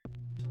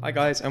Hi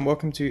guys, and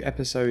welcome to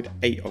episode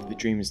 8 of The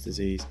Dreamer's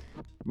Disease.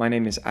 My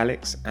name is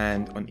Alex,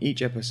 and on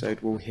each episode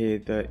we'll hear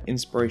the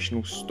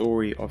inspirational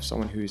story of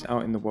someone who's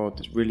out in the world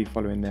that's really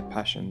following their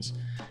passions.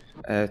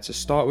 To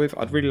start with,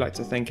 I'd really like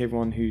to thank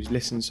everyone who's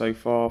listened so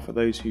far, for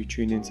those who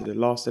tuned into the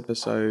last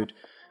episode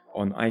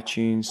on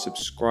iTunes,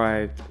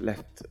 subscribed,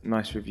 left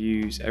nice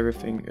reviews.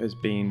 Everything has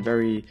been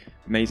very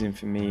amazing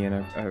for me, and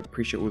I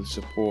appreciate all the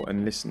support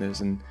and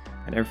listeners and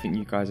everything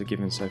you guys are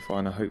giving so far,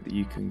 and I hope that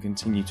you can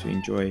continue to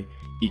enjoy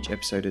each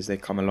episode as they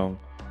come along.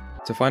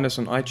 To find us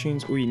on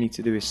iTunes, all you need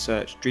to do is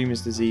search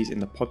Dreamer's Disease in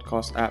the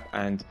podcast app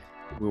and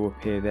it will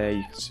appear there.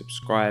 You can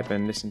subscribe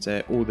and listen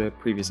to all the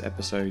previous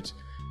episodes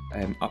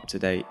up to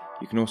date.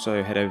 You can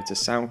also head over to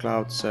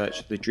SoundCloud,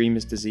 search The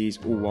Dreamer's Disease,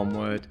 all one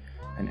word,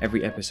 and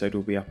every episode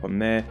will be up on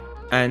there.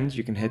 And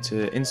you can head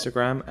to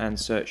Instagram and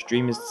search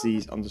Dreamer's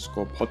Disease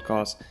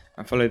 _podcast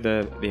and follow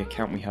the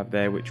account we have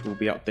there, which will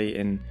be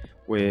updating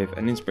with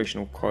an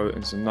inspirational quote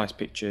and some nice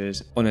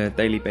pictures on a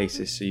daily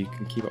basis, so you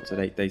can keep up to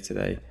date day to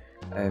day.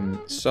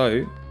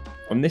 So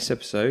on this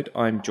episode,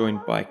 I'm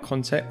joined by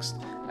Context,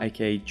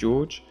 aka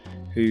George,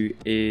 who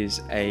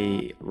is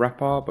a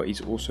rapper, but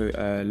he's also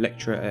a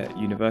lecturer at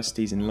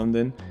universities in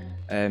London.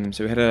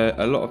 So we had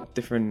a lot of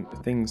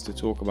different things to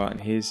talk about, and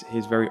his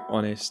very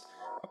honest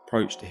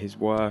approach to his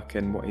work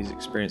and what he's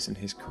experienced in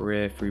his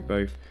career through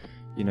both,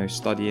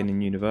 studying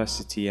in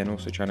university and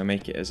also trying to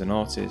make it as an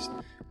artist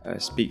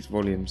speaks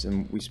volumes.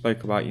 And we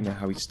spoke about,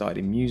 how he started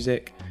in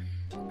music,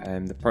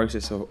 the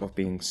process of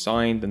being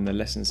signed and the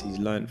lessons he's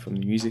learned from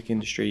the music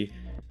industry,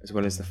 as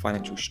well as the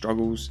financial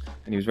struggles.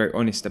 And he was very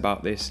honest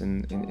about this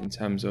and in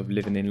terms of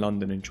living in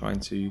London and trying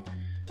to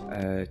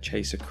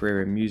chase a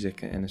career in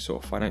music, and the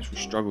sort of financial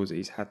struggles that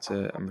he's had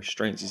to and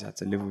restraints he's had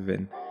to live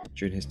within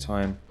during his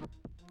time.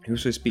 He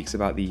also speaks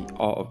about the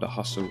art of the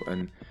hustle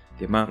and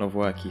the amount of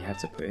work he had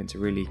to put in to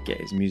really get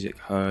his music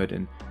heard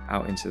and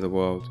out into the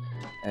world.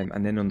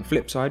 And then on the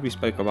flip side, we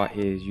spoke about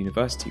his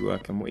university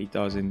work and what he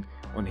does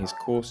on his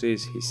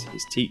courses,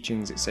 his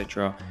teachings,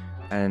 etc.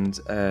 And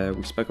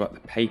we spoke about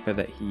the paper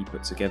that he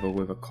put together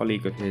with a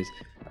colleague of his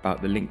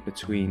about the link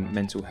between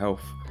mental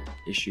health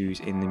issues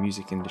in the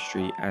music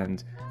industry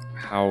and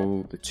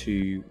how the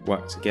two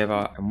work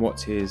together and what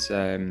his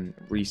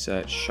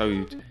research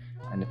showed.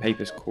 And the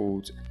paper's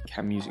called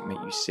Can Music Make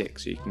You Sick?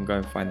 So you can go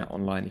and find that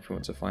online if you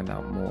want to find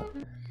out more.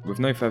 With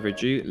no further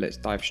ado, let's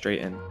dive straight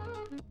in.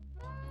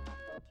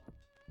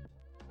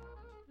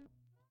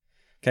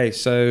 Okay,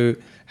 so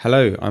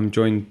hello, I'm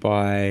joined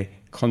by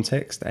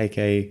Context,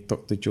 aka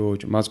Dr.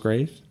 George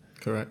Musgrave.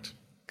 Correct.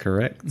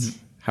 Mm-hmm.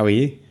 How are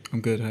you?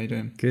 I'm good, how you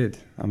doing? Good,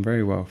 I'm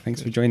very well.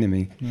 Thanks for joining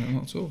me. No,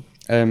 not at all.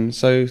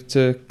 So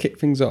to kick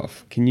things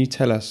off, can you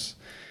tell us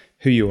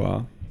who you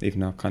are,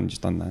 even though I've kind of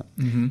just done that,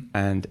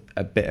 and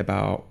a bit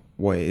about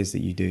what it is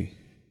that you do?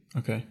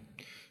 Okay.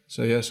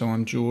 So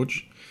I'm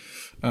George.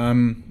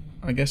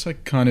 I guess I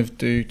kind of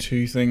do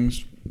two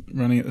things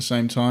running at the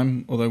same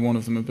time, although one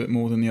of them a bit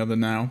more than the other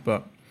now.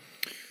 But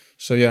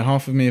so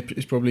half of me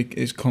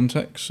is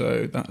Context.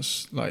 So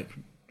that's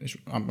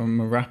I'm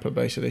a rapper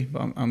basically,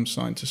 but I'm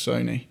signed to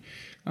Sony.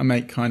 I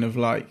make kind of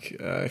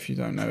if you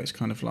don't know, it's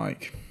kind of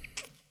like,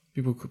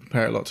 people could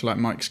compare it a lot to like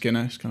Mike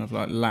Skinner. It's kind of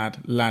like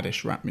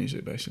laddish rap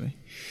music basically.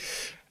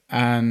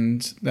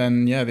 And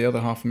then the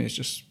other half of me is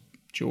just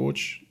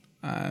George,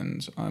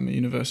 and I'm a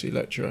university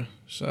lecturer.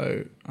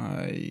 So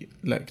I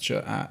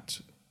lecture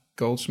at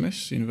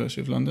Goldsmiths,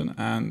 University of London,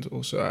 and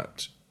also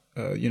at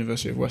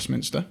University of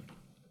Westminster.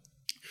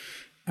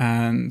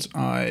 And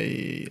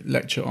I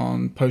lecture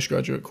on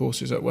postgraduate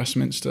courses at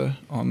Westminster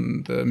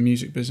on the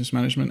Music Business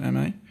Management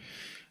MA.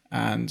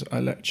 And I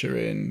lecture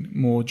in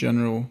more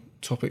general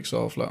topics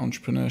of like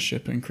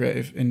entrepreneurship and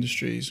creative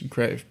industries and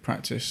creative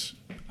practice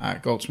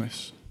at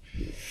Goldsmiths.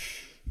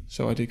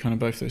 So I do kind of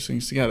both those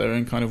things together,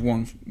 and kind of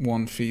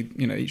one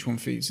feed, each one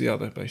feeds the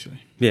other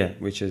basically. Yeah,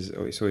 which is,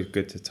 it's always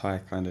good to tie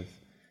kind of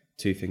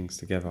two things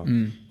together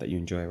that you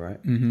enjoy,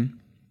 right? Mm-hmm.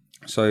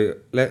 So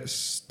let's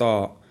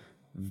start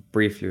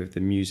briefly with the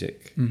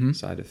music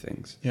side of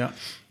things. Yeah.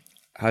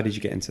 How did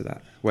you get into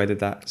that? Where did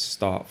that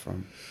start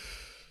from?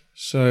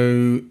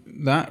 So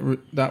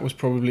that was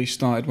probably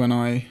started when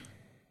I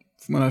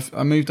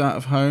moved out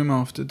of home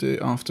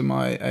after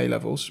my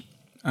A-levels,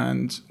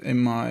 and in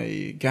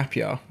my gap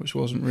year, which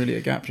wasn't really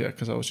a gap year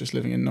because I was just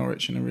living in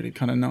Norwich in a really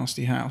kind of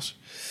nasty house,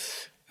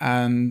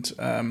 and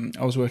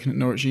I was working at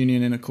Norwich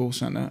Union in a call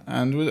centre,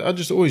 and I'd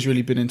just always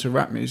really been into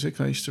rap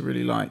music. I used to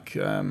really like,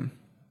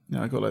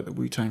 I got like the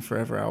Wu-Tang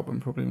Forever album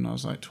probably when I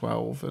was like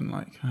 12, and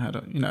like I had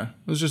I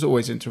was just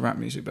always into rap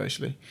music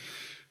basically.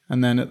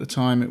 And then at the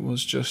time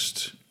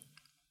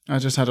I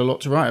just had a lot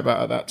to write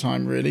about at that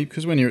time, really,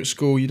 because when you're at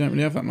school, you don't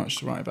really have that much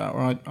to write about,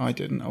 or I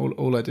didn't.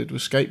 All I did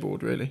was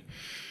skateboard, really,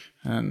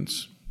 and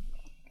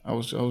I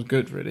was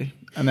good, really.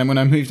 And then when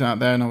I moved out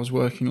there and I was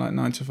working like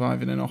 9 to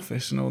 5 in an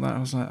office and all that, I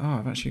was like,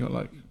 I've actually got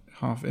like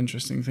half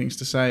interesting things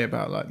to say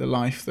about like the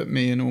life that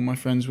me and all my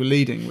friends were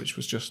leading, which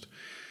was just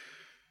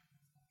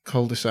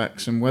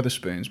cul-de-sacs and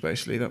Wetherspoons,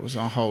 basically. That was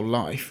our whole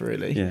life,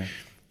 really. Yeah.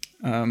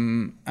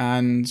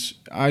 And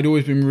I'd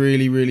always been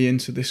really, really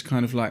into this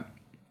kind of like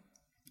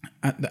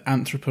the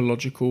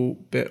anthropological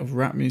bit of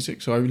rap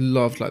music. So I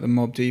loved like the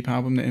Mobb Deep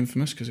album, The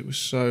Infamous, because it was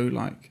so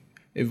like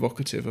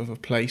evocative of a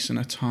place and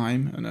a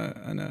time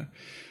and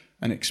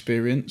an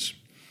experience.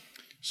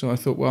 So I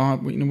thought, well,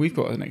 we've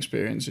got an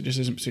experience. It just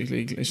isn't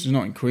particularly. It's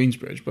not in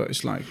Queensbridge, but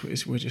it's like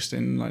we're just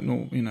in like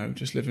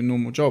just living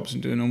normal jobs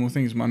and doing normal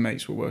things. My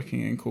mates were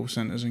working in call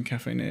centres and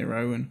Cafe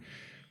Nero, and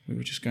we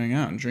were just going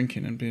out and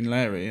drinking and being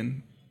Larry,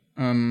 and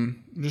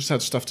just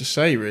had stuff to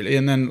say really.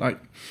 And then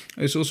like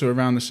it's also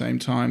around the same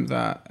time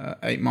that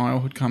 8 Mile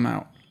had come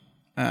out,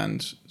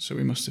 and so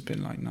we must have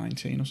been like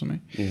 19 or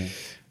something. Yeah.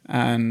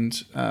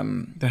 And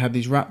they had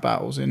these rap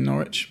battles in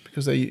Norwich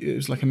because it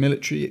was like a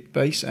military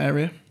base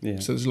area. Yeah.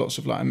 So there's lots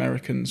of like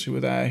Americans who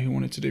were there who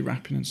wanted to do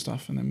rapping and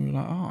stuff. And then we were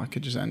like, I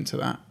could just enter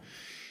that.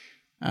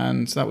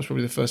 And that was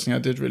probably the first thing I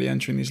did, really,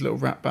 entering these little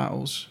rap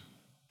battles,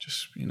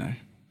 just,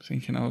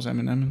 thinking I was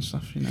Eminem and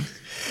stuff,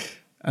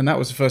 And that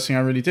was the first thing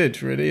I really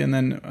did, really. And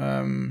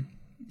then,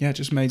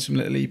 just made some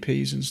little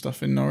EPs and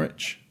stuff in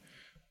Norwich.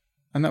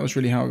 And that was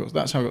really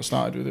that's how I got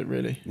started with it,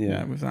 really.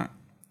 Yeah, with that.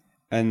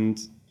 And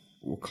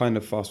we'll kind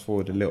of fast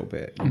forward a little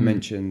bit. You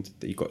mentioned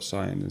that you got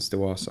signed and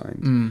still are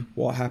signed.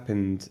 What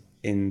happened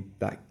in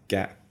that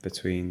gap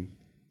between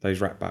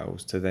those rap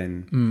battles to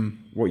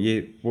then what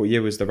year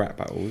was the rap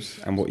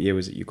battles, and what year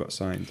was it you got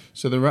signed?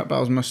 So the rap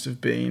battles must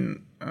have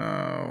been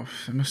like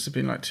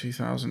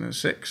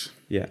 2006.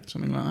 Yeah.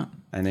 Something like that.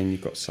 And then you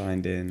got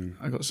signed in?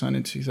 I got signed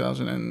in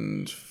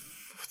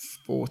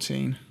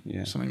 2014.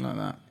 Yeah. Something like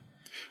that.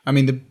 I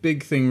mean, the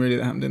big thing really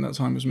that happened in that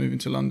time was moving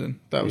to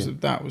London. That was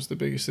the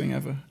biggest thing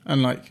ever.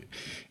 And like,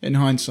 in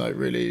hindsight,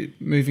 really,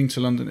 moving to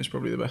London is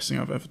probably the best thing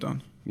I've ever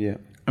done. Yeah.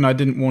 And I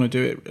didn't want to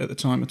do it at the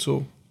time at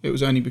all. It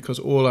was only because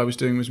all I was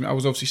doing was, I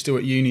was obviously still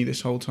at uni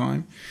this whole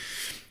time,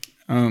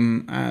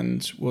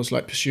 and was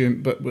like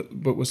pursuing, but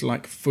was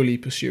like fully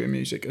pursuing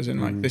music, as in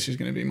like, this is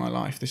going to be my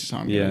life. This is how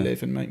I'm going to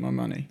live and make my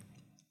money.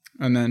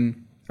 And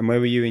then. And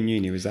where were you in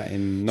uni? Was that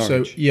in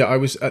Norwich? So yeah, I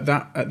was at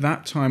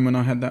that time when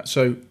I had that.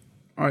 So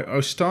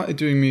I started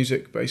doing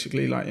music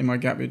basically like in my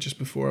gap year just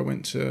before I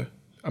went to.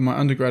 My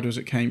undergrad was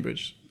at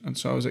Cambridge, and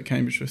so I was at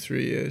Cambridge for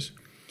 3 years,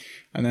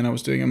 and then I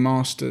was doing a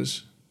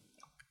master's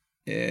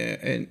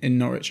in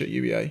Norwich at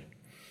UEA,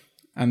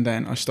 and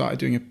then I started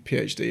doing a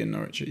PhD in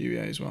Norwich at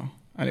UEA as well.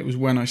 And it was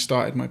when I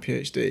started my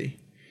PhD,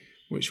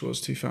 which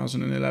was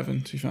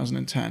 2011,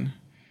 2010,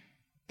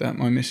 that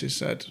my missus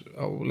said,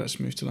 "Oh, well, let's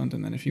move to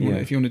London then. If you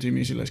want to do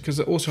music, let's." Because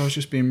also I was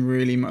just being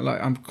really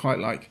like, I'm quite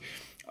like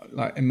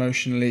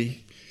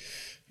emotionally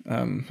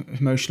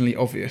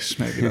obvious,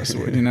 maybe that's the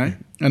word,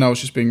 And I was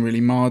just being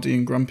really mardy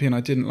and grumpy, and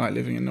I didn't like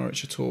living in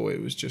Norwich at all.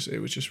 It was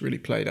just really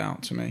played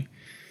out to me.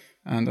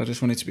 And I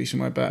just wanted to be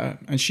somewhere better.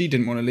 And she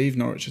didn't want to leave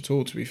Norwich at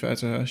all, to be fair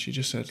to her. She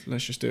just said,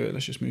 let's just do it.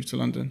 Let's just move to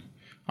London.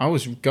 I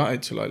was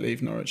gutted to like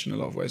leave Norwich in a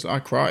lot of ways. Like, I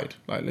cried.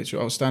 Like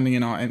literally, I was standing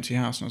in our empty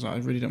house and I was like, I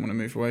really don't want to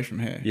move away from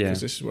here because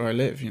this is where I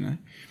live,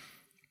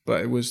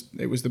 But it was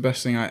the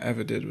best thing I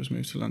ever did was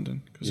move to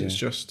London, because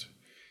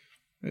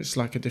it's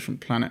like a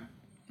different planet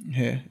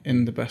here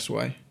in the best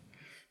way.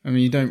 I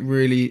mean, you don't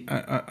really,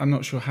 I'm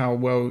not sure how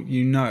well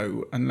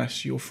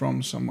unless you're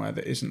from somewhere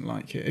that isn't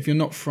like it. If you're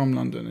not from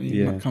London and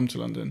you might come to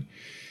London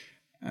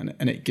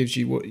and it gives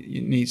you what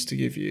it needs to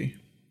give you,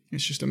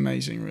 it's just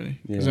amazing, really.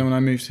 Because then when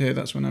I moved here,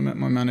 that's when I met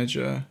my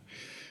manager,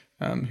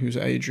 who was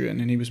Adrian,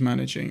 and he was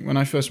managing, when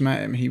I first met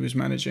him, he was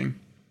just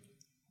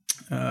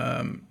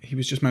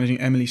managing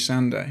Emily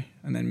Sandé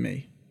and then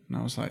me. And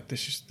I was like,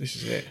 this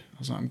is it. I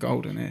was like, I'm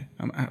golden here.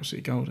 I'm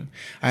absolutely golden.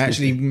 I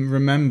actually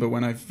remember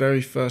when I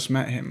very first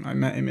met him, I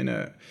met him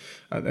it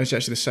was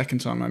actually the second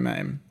time I met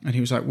him. And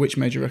he was like, which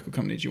major record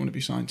company do you want to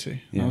be signed to?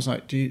 And I was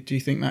like, do you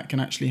think that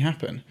can actually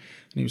happen?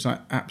 And he was like,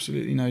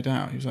 absolutely no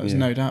doubt. He was like, there's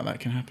no doubt that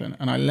can happen.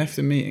 And I left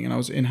the meeting and I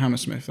was in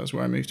Hammersmith. That's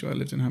where I moved to. I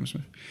lived in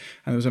Hammersmith.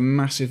 And there was a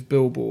massive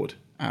billboard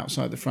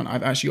outside the front.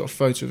 I've actually got a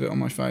photo of it on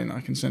my phone that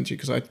I can send to you,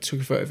 because I took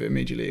a photo of it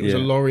immediately. It was a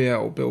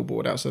L'Oreal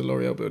billboard outside the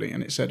L'Oreal building,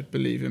 and it said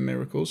 "Believe in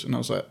Miracles." And I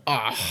was like,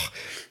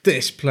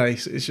 this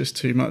place is just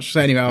too much. So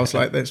anyway, I was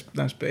like,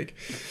 that's big.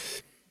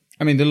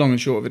 I mean, the long and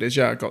short of it is,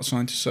 I got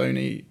signed to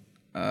Sony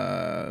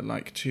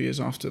like 2 years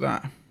after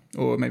that,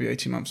 or maybe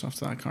 18 months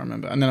after that, I can't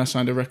remember. And then I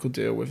signed a record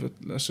deal with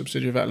a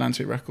subsidiary of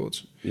Atlantic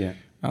Records. Yeah.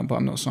 But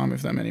I'm not signed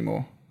with them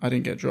anymore. I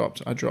didn't get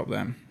dropped. I dropped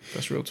them.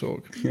 That's real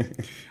talk.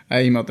 I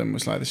emailed them,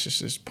 was like, this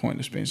is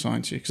pointless being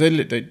signed to you. Because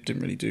they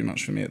didn't really do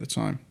much for me at the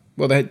time.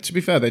 Well, to be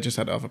fair, they just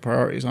had other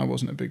priorities. I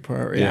wasn't a big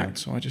priority act.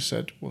 So I just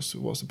said, what's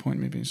the point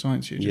of me being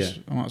signed to you?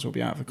 I might as well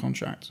be out of a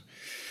contract.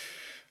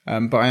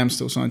 But I am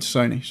still signed to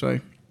Sony. So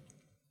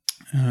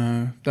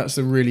that's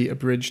the really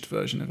abridged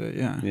version of it,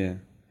 Yeah.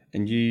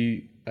 And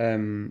you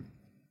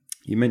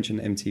mentioned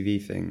the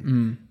MTV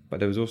thing, but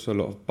there was also a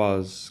lot of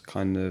buzz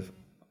kind of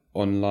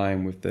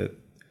online with the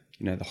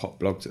hot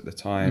blogs at the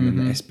time and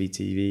the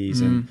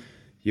SBTVs, and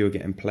you were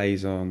getting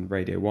plays on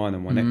Radio 1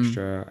 and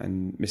 1Xtra,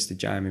 and Mr.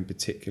 Jam in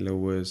particular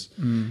was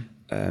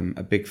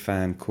a big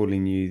fan,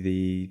 calling you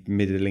the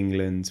Middle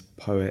England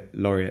Poet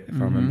Laureate, if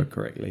I remember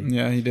correctly.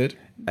 Yeah, he did.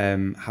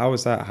 How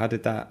was that? How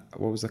did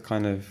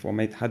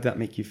that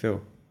make you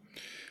feel?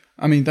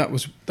 I mean, that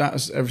was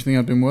everything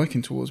I'd been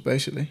working towards,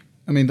 basically.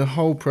 I mean, the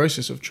whole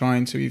process of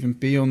trying to even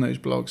be on those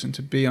blogs and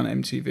to be on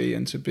MTV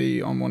and to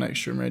be on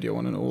 1Xtra and Radio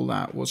 1 and all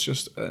that was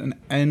just an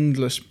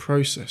endless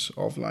process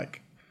of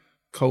like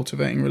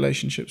cultivating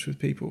relationships with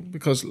people.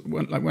 Because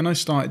when I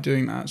started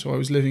doing that, so I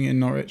was living in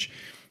Norwich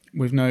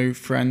with no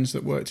friends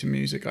that worked in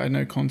music. I had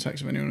no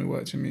contacts of anyone who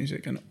worked in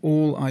music. And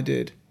all I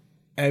did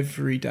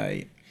every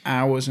day,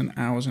 hours and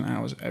hours and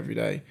hours every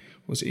day,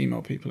 was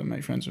email people and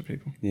make friends with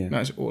people. Yeah.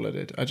 That's all I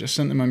did. I just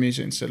sent them my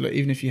music and said, look,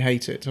 even if you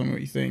hate it, tell me what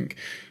you think.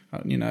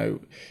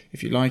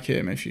 If you like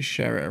it, maybe you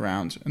share it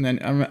around. And then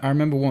I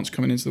remember once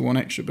coming into the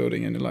 1Xtra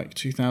building in like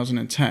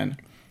 2010,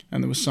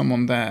 and there was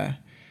someone there,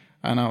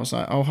 and I was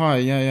like, oh, hi,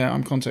 yeah,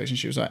 I'm contacting.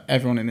 She was like,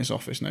 everyone in this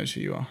office knows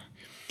who you are.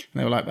 And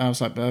they were like,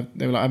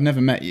 I've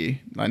never met you.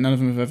 Like, none of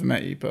them have ever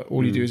met you, but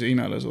all you do is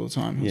email us all the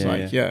time. I was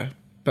like.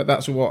 But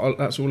that's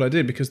all I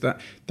did, because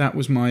that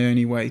was my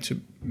only way to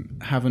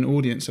have an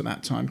audience at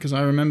that time. Because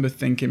I remember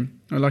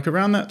thinking, like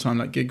around that time,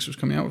 like Giggs was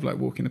coming out with like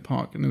Walk in the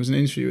Park, and there was an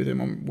interview with him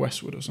on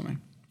Westwood or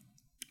something.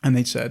 And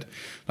they'd said,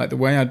 like, the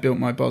way I'd built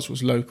my buzz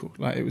was local.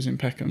 Like, it was in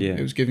Peckham. Yeah.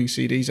 It was giving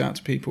CDs out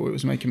to people. It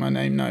was making my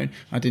name known.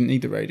 I didn't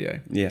need the radio.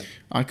 Yeah.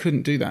 I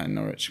couldn't do that in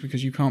Norwich,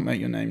 because you can't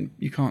make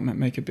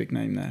a big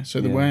name there. So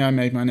the way I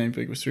made my name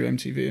big was through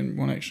MTV and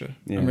 1Xtra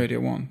and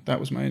Radio 1. That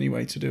was my only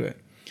way to do it.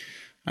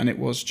 And it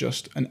was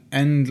just an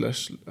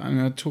endless,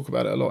 and I talk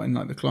about it a lot in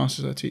like the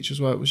classes I teach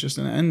as well. It was just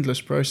an endless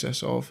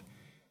process of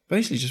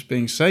basically just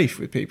being safe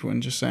with people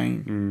and just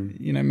saying,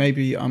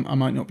 maybe I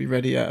might not be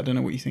ready yet. I don't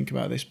know what you think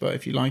about this, but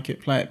if you like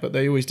it, play it. But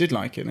they always did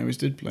like it, and they always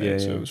did play it,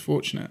 so it was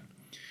fortunate.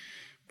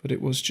 But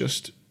it was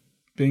just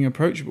being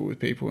approachable with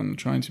people and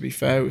trying to be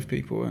fair with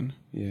people, and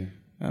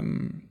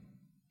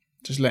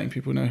just letting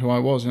people know who I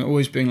was, and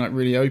always being like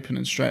really open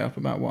and straight up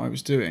about what I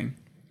was doing.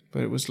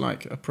 But it was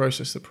like a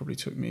process that probably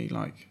took me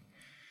like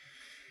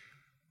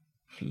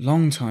a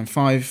long time,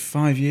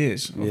 5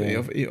 years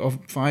of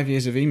 5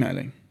 years of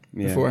emailing.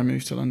 Before I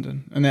moved to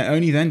London. And then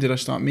only then did I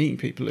start meeting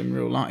people in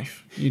real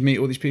life. You'd meet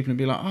all these people and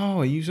be like, oh,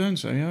 are you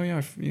so-and-so? Oh,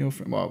 yeah.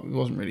 Well, it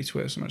wasn't really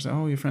Twitter so much. Like,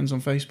 oh, your friends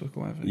on Facebook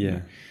or whatever. Yeah.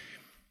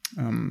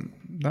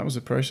 That was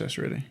the process,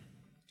 really.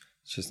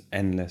 It's just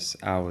endless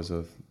hours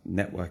of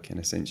networking,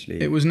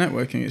 essentially. It was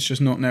networking. It's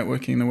just not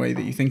networking the way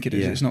that you think it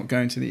is. It's not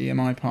going to the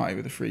EMI party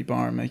with a free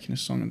bar and making a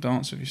song and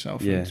dance with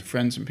yourself and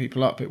friends and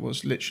people up. It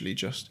was literally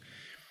just...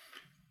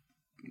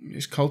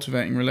 It's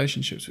cultivating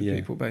relationships with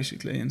people,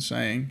 basically, and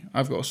saying,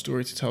 I've got a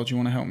story to tell. Do you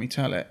want to help me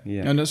tell it?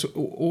 Yeah. And that's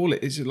all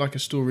it is. It's like a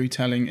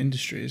storytelling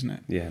industry, isn't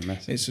it? Yeah,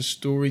 massive. It's a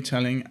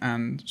storytelling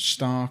and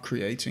star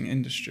creating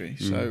industry.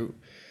 So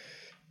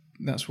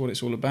that's what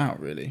it's all about,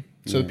 really.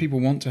 So people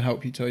want to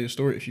help you tell your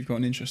story if you've got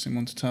an interesting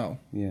one to tell.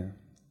 Yeah.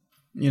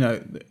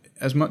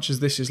 As much as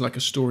this is like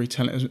a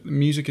storytelling,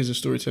 music is a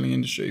storytelling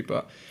industry,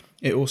 but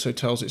it also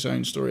tells its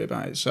own story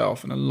about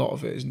itself, and a lot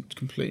of it is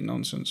complete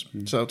nonsense.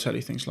 So they'll tell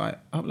you things like,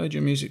 upload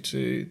your music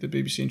to the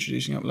BBC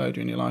Introducing Uploader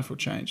and your life will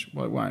change.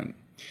 Well, it won't.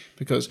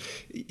 Because,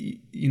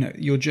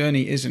 your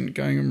journey isn't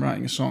going and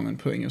writing a song and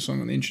putting your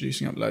song on the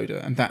Introducing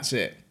Uploader, and that's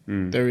it.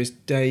 There is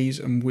days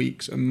and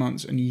weeks and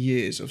months and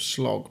years of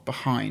slog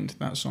behind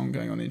that song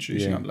going on the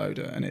Introducing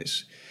Uploader, and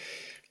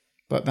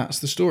but that's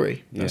the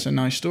story. That's a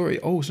nice story.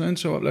 Oh,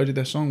 so-and-so uploaded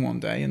their song one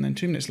day, and then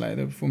 2 minutes later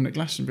they were performing at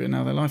Glastonbury, and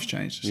now their life's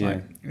changed. It's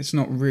like, it's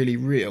not really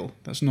real.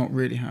 That's not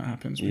really how it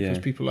happens, because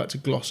people like to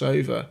gloss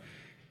over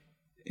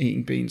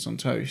eating beans on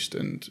toast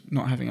and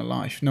not having a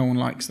life. No one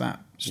likes that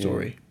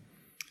story.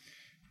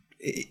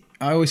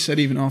 I always said,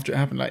 even after it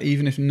happened, like,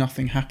 even if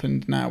nothing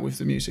happened now with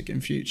the music in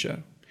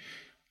future,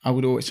 I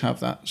would always have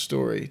that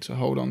story to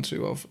hold on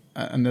to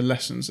and the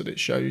lessons that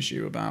it shows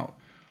you about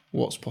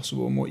what's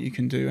possible and what you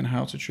can do and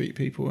how to treat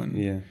people. And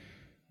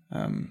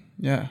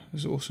it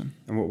was awesome.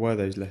 And what were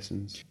those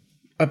lessons?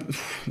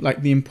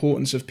 Like the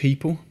importance of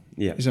people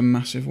is a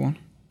massive one.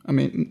 I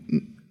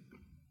mean,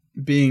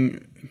 being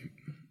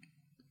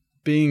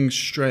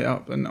straight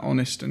up and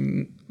honest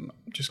and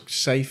just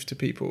safe to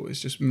people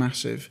is just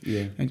massive.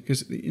 Yeah. And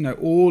because,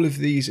 all of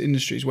these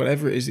industries,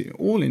 whatever it is,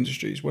 all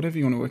industries, whatever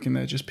you want to work in,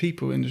 they're just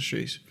people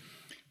industries.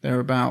 They're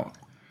about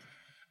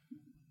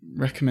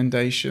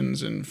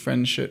recommendations and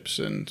friendships,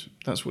 and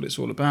that's what it's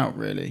all about,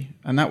 really.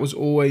 And that was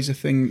always a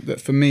thing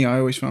that for me I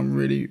always found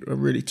a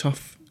really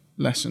tough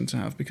lesson to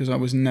have, because I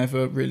was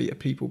never really a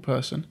people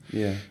person.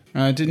 And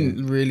I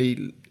didn't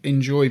really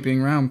enjoy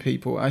being around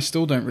people. I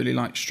still don't really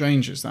like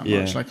strangers that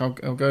much. Like I'll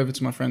go over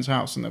to my friend's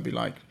house and there'll be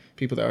like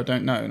people that I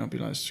don't know, and I'll be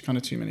like, it's kind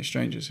of too many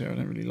strangers here, I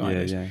don't really like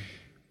this.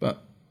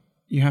 But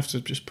you have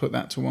to just put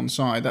that to one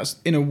side. That's,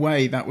 in a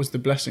way, that was the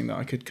blessing that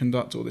I could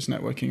conduct all this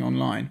networking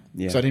online.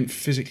 So I didn't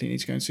physically need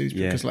to go and see these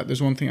people, because like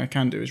there's one thing I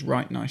can do is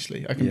write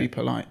nicely. I can be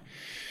polite.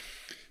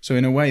 So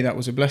in a way, that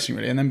was a blessing,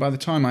 really. And then by the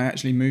time I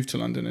actually moved to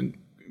London and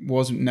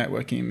wasn't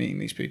networking and meeting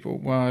these people.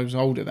 Well, I was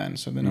older then,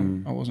 so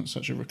then I wasn't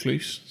such a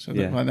recluse. So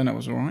by then I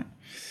was all right.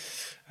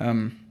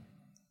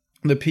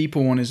 The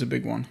people one is a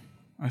big one,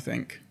 I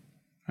think.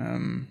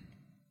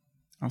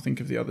 I'll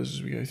think of the others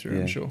as we go through,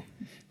 I'm sure.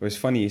 Well, it's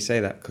funny you say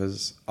that,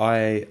 because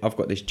I've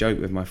got this joke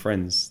with my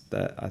friends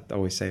that I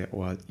always say,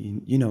 well,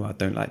 you know, I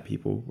don't like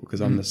people,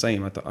 because I'm the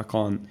same. I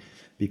can't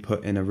be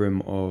put in a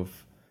room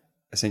of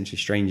essentially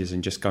strangers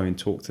and just go and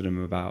talk to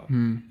them about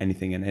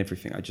anything and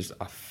everything.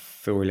 I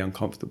feel really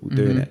uncomfortable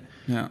doing it.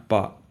 Yeah.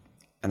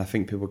 And I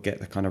think people get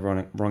the kind of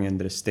wrong end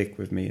of the stick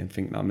with me and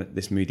think that I'm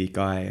this moody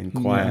guy and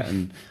quiet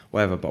and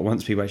whatever. But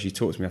once people actually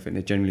talk to me, I think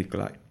they're generally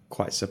like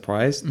quite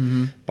surprised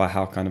by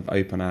how kind of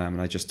open I am.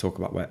 And I just talk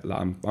about what, like,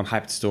 I'm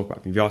happy to talk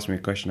about. If you ask me a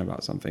question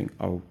about something,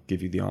 I'll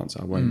give you the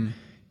answer. I won't,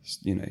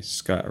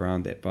 skirt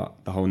around it.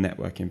 But the whole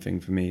networking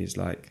thing for me is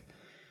like,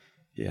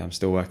 yeah, I'm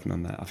still working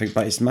on that. I think,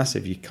 but it's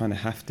massive. You kind of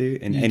have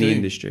to in any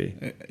industry.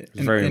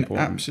 It's very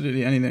important.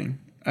 Absolutely anything.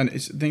 And the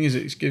thing is,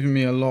 it's given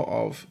me a lot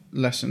of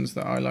lessons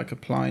that I like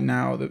apply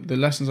now. The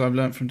lessons I've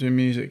learned from doing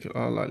music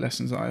are like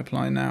lessons that I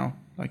apply now,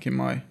 like in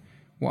my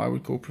what I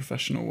would call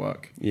professional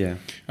work. Yeah.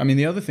 I mean,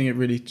 the other thing it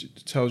really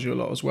tells you a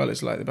lot as well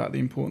is like about the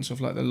importance of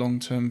like the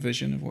long-term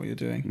vision of what you're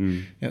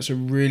doing. Yeah, it's a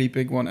really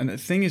big one. And the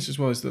thing is as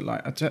well is that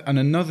like, and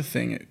another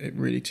thing it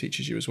really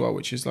teaches you as well,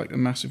 which is like the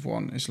massive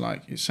one, is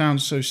like, it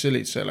sounds so silly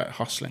to say like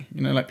hustling,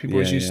 you know, like people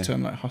always use the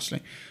term like hustling.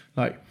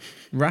 Like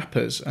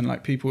rappers and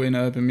like people in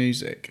urban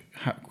music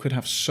could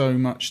have so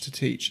much to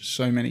teach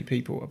so many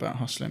people about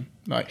hustling.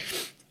 Like,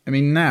 I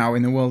mean, now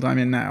in the world I'm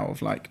in now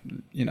of like,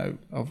 you know,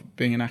 of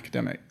being an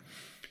academic,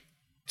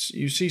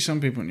 you see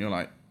some people and you're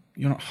like,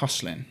 you're not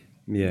hustling.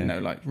 Yeah. You know,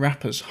 like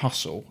rappers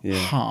hustle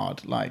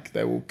hard. Like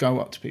they will go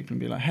up to people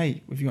and be like,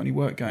 hey, have you got any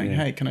work going?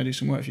 Hey, can I do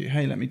some work for you?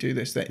 Hey, let me do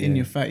this. They're in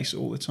your face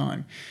all the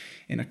time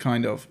in a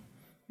kind of,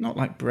 not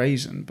like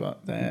brazen,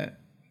 but they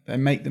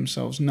make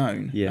themselves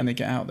known and they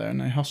get out there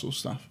and they hustle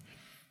stuff.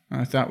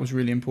 And I thought that was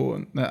really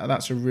important.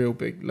 That's a real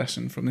big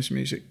lesson from this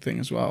music thing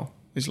as well,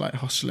 is like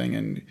hustling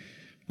and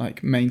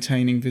like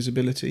maintaining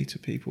visibility to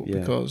people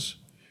because,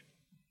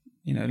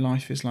 you know,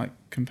 life is like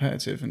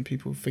competitive and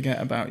people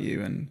forget about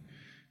you and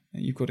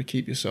you've got to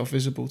keep yourself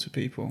visible to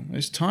people.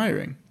 It's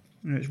tiring.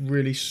 It's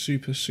really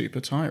super, super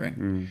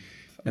tiring.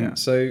 And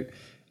so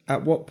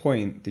at what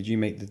point did you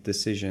make the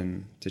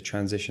decision to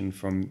transition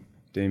from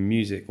doing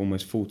music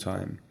almost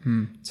full-time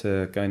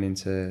to going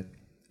into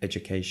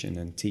education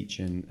and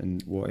teaching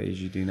and what it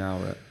is you do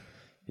now at,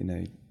 you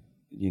know,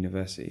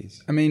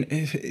 universities? I mean,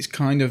 it's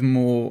kind of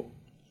more...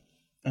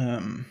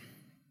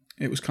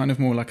 it was kind of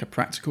more like a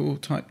practical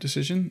type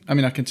decision. I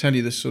mean, I can tell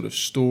you this sort of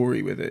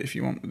story with it if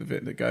you want, with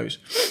it that goes.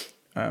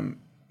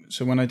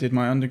 So when I did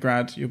my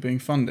undergrad, you're being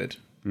funded.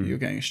 You're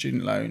getting a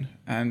student loan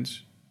and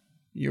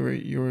you're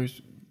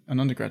an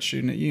undergrad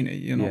student at uni.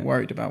 You're not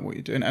worried about what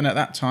you're doing. And at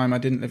that time,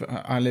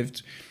 I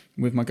lived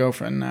with my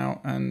girlfriend now,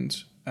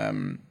 and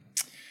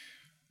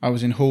I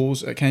was in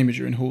halls at Cambridge.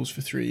 You were in halls for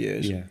 3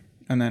 years. Yeah.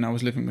 And then I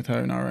was living with her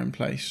in our own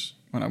place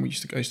when I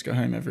used to go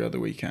home every other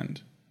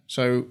weekend.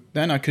 So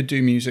then I could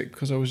do music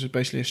because I was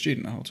basically a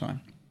student the whole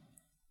time.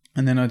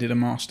 And then I did a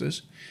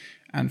master's.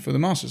 And for the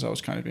master's, I was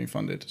kind of being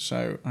funded.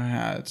 So I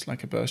had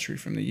like a bursary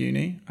from the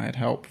uni. I had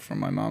help from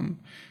my mum.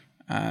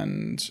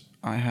 And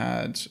I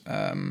had...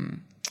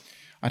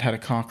 I'd had a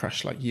car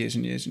crash like years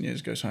and years and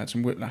years ago, so I had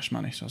some whiplash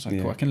money. So I was like,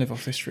 cool, I can live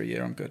off this for a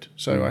year, I'm good.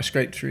 So I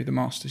scraped through the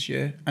master's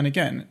year. And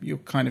again, you're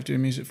kind of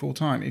doing music full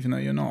time, even though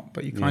you're not,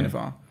 but you kind of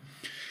are.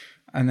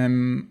 And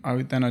then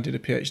I did a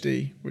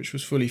PhD, which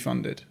was fully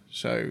funded.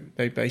 So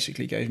they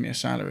basically gave me a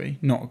salary,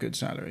 not a good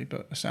salary,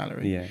 but a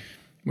salary,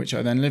 which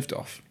I then lived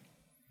off.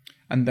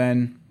 And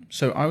then,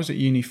 so I was at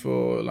uni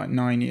for like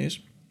 9 years.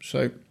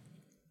 So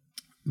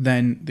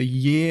then the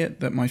year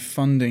that my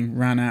funding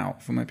ran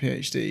out for my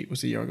PhD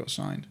was the year I got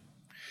signed.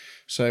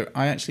 So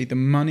the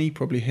money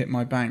probably hit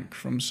my bank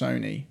from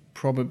Sony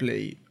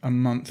probably a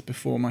month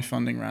before my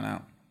funding ran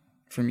out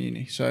from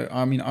uni. So,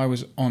 I mean, I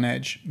was on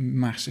edge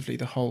massively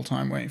the whole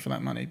time waiting for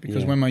that money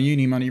because when my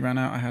uni money ran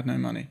out, I had no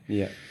money.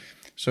 Yeah.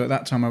 So at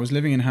that time I was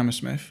living in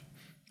Hammersmith.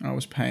 I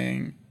was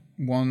splitting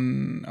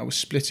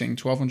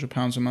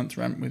 £1,200 a month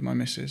rent with my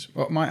missus.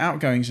 Well, my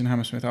outgoings in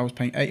Hammersmith, I was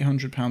paying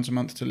 £800 a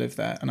month to live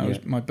there.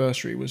 And my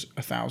bursary was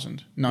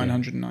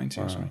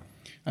 £1,990 or something.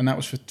 And that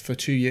was for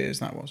 2 years,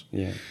 that was.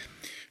 Yeah.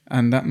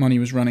 And that money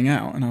was running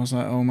out. And I was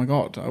like, oh my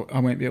God, I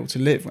won't be able to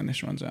live when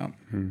this runs out.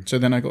 So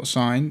then I got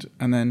signed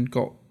and then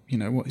got, you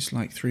know, what is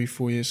like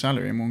 3-4 years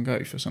salary in one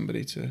go for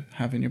somebody to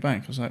have in your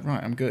bank. I was like,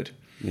 right, I'm good.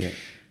 Yeah.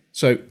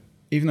 So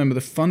even though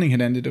the funding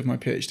had ended of my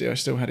PhD, I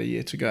still had a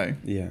year to go.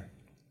 Yeah.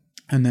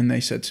 And then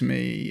they said to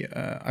me,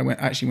 I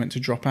went to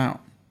drop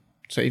out.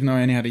 So even though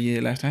I only had a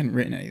year left, I hadn't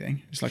written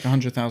anything. It's like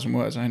 100,000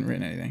 words. I hadn't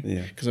written anything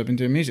because I've been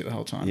doing music the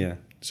whole time. Yeah.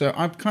 So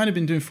I've kind of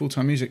been doing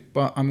full-time music,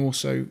 but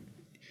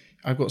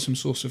I've got some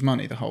source of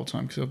money the whole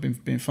time because I've been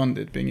being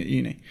funded being at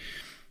uni.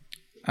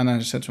 And I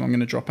just said to them, I'm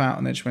going to drop out.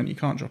 And they just went, you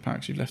can't drop out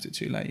because you've left it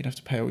too late. You'd have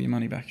to pay all your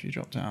money back if you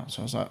dropped out.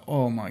 So I was like,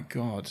 oh my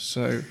God.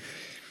 So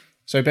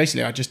So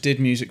basically, I just did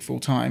music full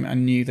time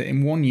and knew that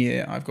in 1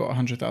 year I've got a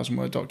 100,000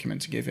 word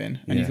document to give in,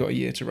 and you've got a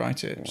year to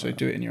write it. Wow. So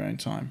do it in your own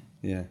time.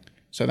 Yeah.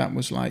 So that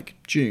was like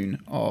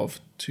June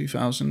of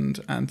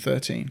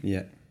 2013.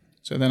 Yeah.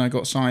 So then I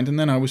got signed, and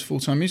then I was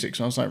full-time music.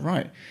 So I was like,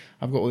 right,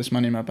 I've got all this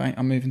money in my bank.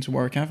 I'm moving to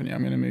Warwick Avenue.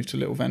 I'm going to move to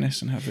Little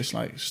Venice and have this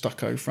like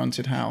stucco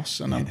fronted house,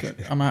 and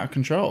I'm out of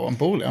control. I'm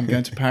balling. I'm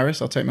going to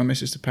Paris. I'll take my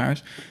missus to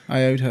Paris.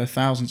 I owed her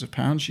thousands of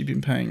pounds. She'd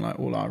been paying like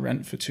all our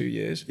rent for 2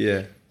 years.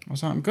 Yeah. I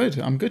was like, I'm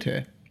good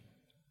here.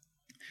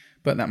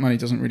 But that money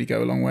doesn't really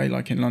go a long way,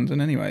 like in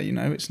London anyway. You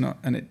know, it's not,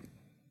 and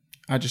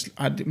I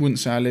wouldn't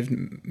say I lived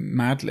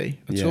madly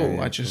at all.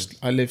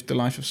 I lived the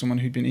life of someone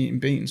who'd been eating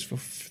beans for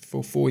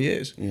 4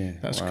 years. Yeah,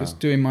 that's because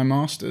doing my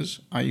masters,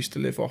 I used to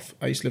live off.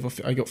 I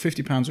got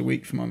 £50 a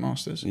week for my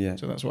masters. Yeah.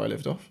 So that's what I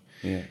lived off.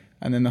 Yeah.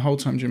 And then the whole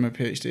time during my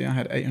PhD, I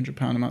had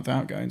 £800 a month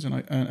outgoings, and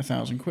I earned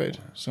 £1,000.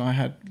 Wow. So I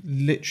had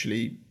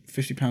literally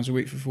 £50 a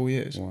week for 4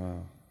 years.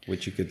 Wow.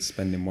 Which you could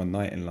spend in one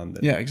night in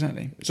London. Yeah,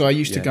 exactly. So I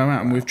used to go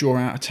out and withdraw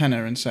out a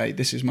tenner and say,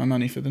 this is my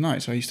money for the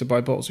night. So I used to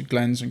buy bottles of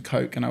Glens and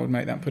Coke, and I would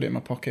make that and put it in my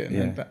pocket.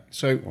 And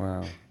so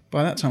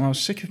by that time, I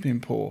was sick of being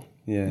poor.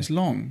 Yeah. It's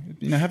long.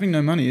 You know, having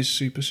no money is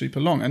super, super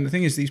long. And the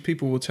thing is, these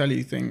people will tell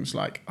you things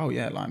like, oh,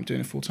 yeah, like I'm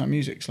doing a full-time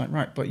music. It's like,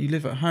 right, but you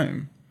live at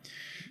home.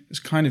 It's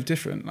kind of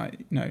different. Like,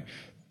 you know,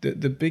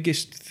 the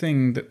biggest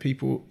thing that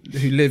people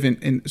who live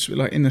in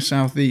the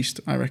southeast,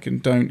 I reckon,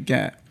 don't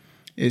get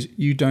is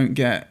you don't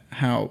get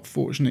how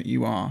fortunate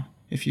you are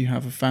if you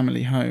have a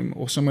family home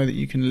or somewhere that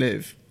you can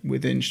live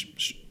within,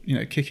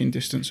 kicking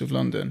distance of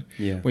London,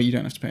 where you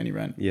don't have to pay any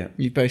rent. Yeah.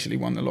 You've basically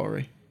won the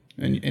lottery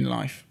in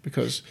life,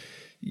 because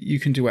you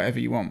can do whatever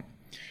you want.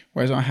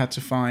 Whereas I had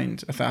to find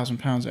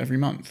 £1,000 every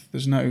month.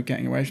 There's no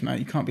getting away from that.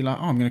 You can't be like,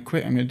 oh, I'm going to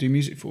quit. I'm going to do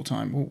music full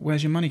time. Well,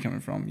 where's your money coming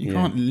from? You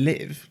can't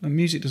live. Like,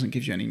 music doesn't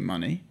give you any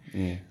money.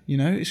 Yeah. You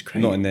know, it's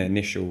crazy. Not in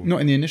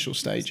the initial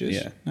stages.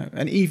 Yeah. No.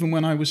 And even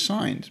when I was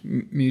signed,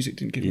 music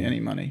didn't give me any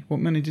money. What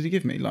money did it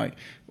give me? Like,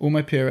 all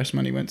my PRS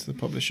money went to the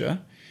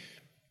publisher.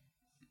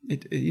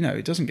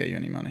 It doesn't get you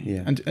any money.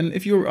 Yeah. And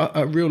if you're at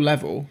a real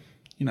level,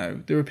 you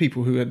know, there are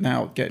people who are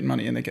now getting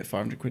money and they get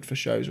 £500 for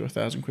shows or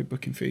 £1,000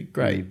 booking fee.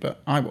 Great,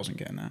 but I wasn't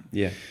getting that.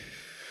 Yeah.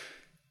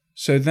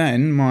 So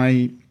then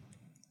my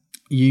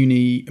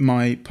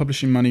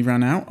publishing money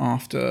ran out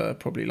after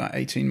probably like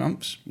 18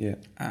 months. Yeah.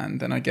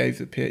 And then I gave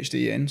the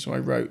PhD in. So I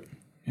wrote,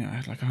 I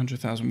had like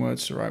 100,000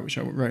 words to write, which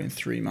I wrote in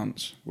 3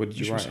 months. What did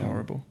you write? Which was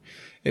horrible.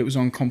 It was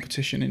on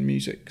competition in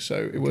music.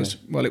 So it was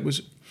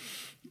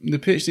the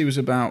PhD was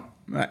about,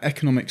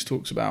 economics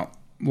talks about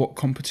what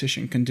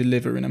competition can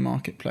deliver in a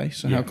marketplace.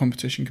 So how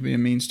competition can be a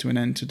means to an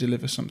end to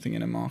deliver something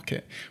in a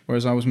market.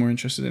 Whereas I was more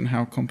interested in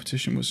how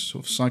competition was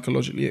sort of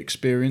psychologically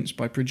experienced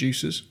by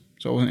producers.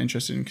 So I wasn't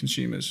interested in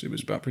consumers. It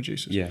was about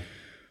producers. Yeah.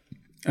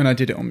 And I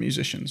did it on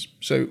musicians.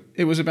 So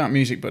it was about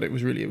music, but it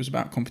was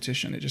about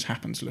competition. It just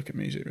happened to look at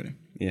music, really.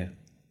 Yeah.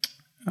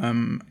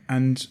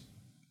 And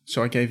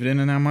so I gave it in,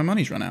 and now my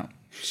money's run out.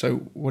 So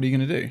what are you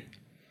going to do?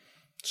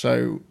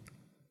 So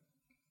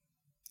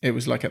it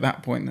was like at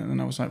that point, and then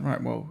I was like,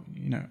 right, well,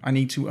 I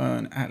need to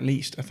earn at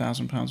least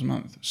 £1,000 a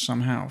month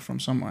somehow from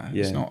somewhere.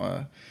 Yeah. It's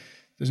not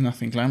there's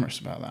nothing glamorous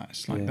about that.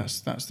 It's like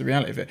that's the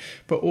reality of it.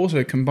 But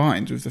also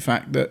combined with the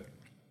fact that,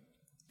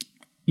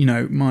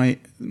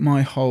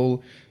 my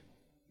whole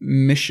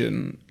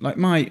mission, like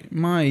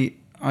my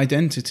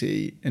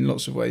identity in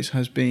lots of ways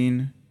has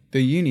been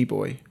the uni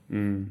boy.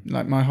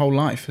 Like my whole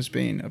life has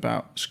been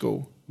about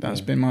school.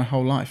 That's been my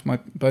whole life.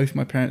 Both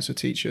my parents are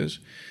teachers.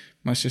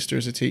 My sister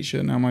is a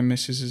teacher. Now my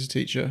missus is a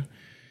teacher.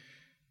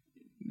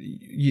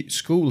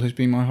 School has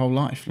been my whole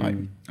life. Like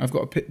I've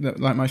got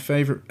my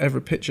favorite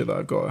ever picture that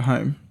I've got at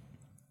home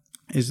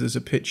is there's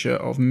a picture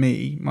of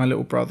me, my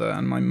little brother,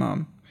 and my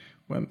mum.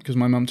 Because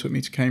my mum took me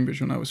to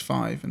Cambridge when I was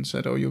 5 and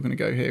said, "Oh, you're going to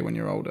go here when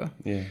you're older."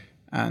 Yeah.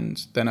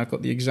 And then I've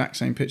got the exact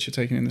same picture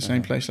taken in the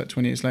same place like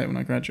 20 years later when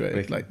I graduated.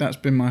 Wicked. Like that's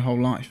been my whole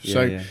life.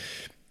 Yeah,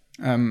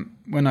 so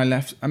when I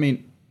left,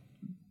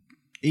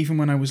 even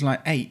when I was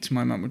like 8,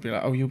 my mum would be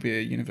like, "Oh, you'll be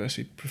a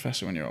university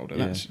professor when you're older.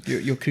 That's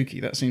you're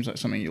kooky. That seems like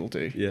something you'll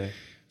do." Yeah.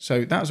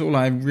 So that's all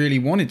I really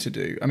wanted to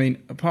do.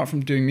 Apart from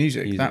doing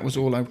music, that was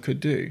all I could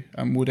do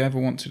and would ever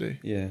want to do.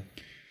 Yeah.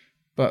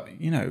 But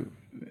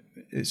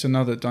it's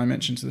another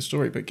dimension to the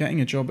story. But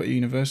getting a job at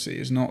university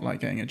is not like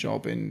getting a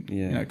job in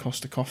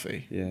Costa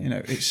Coffee.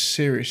 Yeah. It's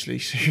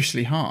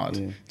seriously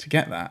hard to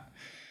get that.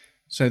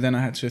 So then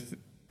I had to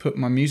put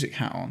my music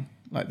hat on,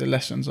 like the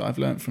lessons that I've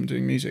learned from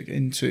doing music,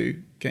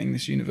 into getting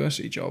this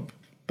university job.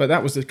 But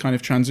that was the kind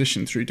of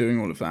transition through doing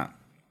all of that.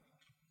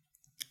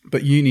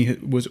 But uni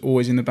was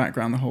always in the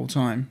background the whole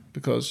time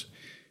because,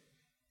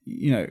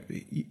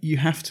 you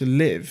have to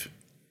live.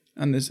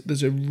 And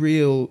there's a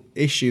real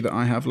issue that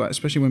I have, like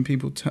especially when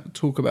people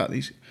talk about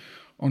these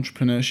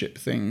entrepreneurship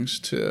things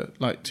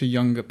to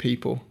younger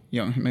people.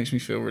 It makes me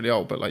feel really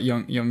old, but like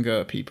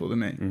younger people than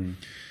me. And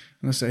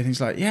they say things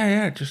like,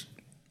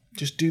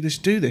 just do this,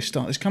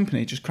 start this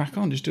company, just crack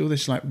on, just do all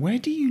this. Like, where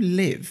do you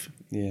live?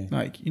 Yeah.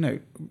 Like,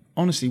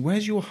 honestly,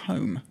 where's your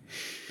home?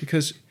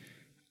 Because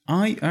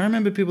I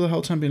remember people the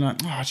whole time being like,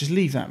 "Oh, just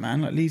leave that,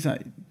 man. Like, leave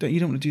that. You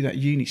don't want to do that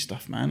uni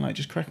stuff, man. Like,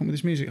 just crack on with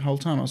this music the whole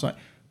time." I was like,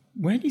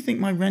 "Where do you think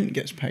my rent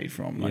gets paid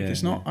from? Like,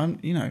 it's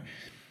not, you know."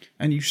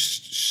 And you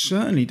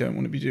certainly don't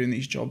want to be doing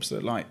these jobs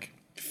that like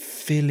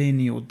fill in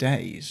your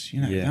days.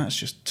 You know, that's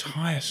just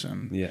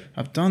tiresome. Yeah,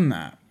 I've done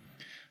that.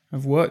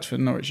 I've worked for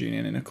Norwich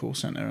Union in a call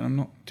centre, and I'm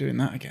not doing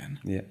that again.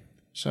 Yeah.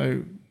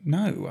 So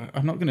no,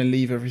 I'm not going to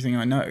leave everything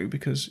I know,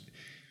 because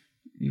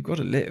you've got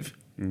to live.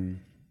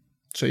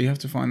 So you have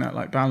to find that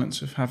like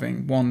balance of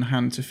having one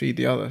hand to feed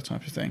the other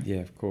type of thing.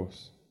 Yeah, of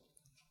course.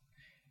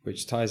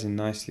 Which ties in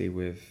nicely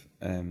with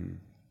the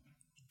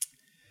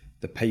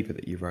paper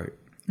that you wrote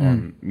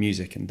on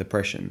music and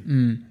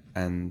depression.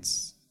 And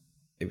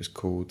it was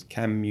called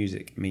 "Can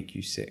Music Make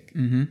You Sick?"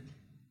 Mm-hmm.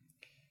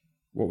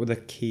 What were the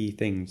key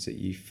things that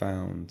you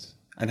found?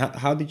 And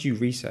how did you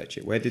research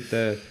it? Where did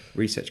the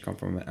research come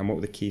from? And what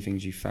were the key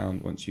things you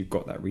found once you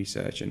got that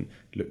research and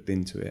looked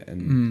into it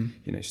and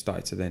you know,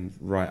 started to then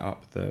write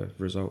up the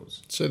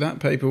results? So that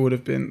paper would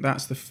have been,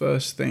 that's the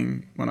first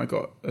thing when I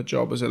got a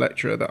job as a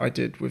lecturer that I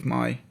did with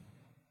my,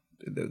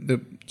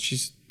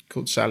 she's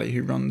called Sally,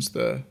 who runs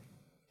the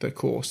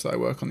course that I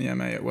work on, the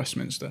MA at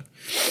Westminster.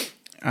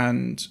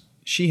 And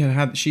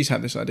she's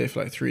had this idea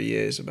for like 3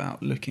 years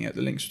about looking at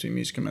the links between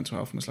music and mental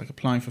health, and was like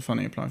applying for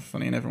funding,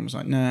 and everyone was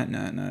like, no,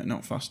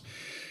 not fussed.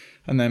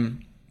 And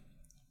then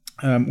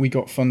we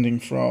got funding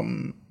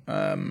from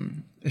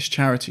this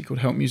charity called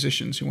Help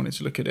Musicians, who wanted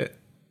to look at it.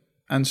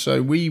 And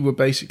so we were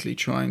basically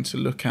trying to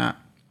look at,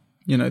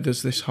 you know,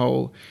 there's this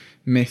whole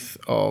myth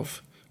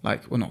of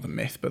like, well, not the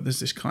myth, but there's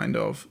this kind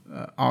of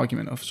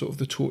argument of sort of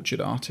the tortured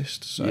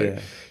artist. So,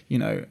 you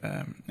know,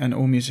 and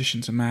all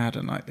musicians are mad,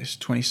 and like this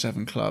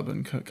 27 Club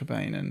and Kurt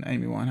Cobain and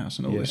Amy Winehouse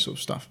and all this sort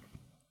of stuff.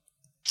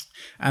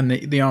 And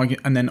the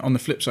argument, and then on the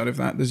flip side of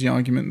that, there's the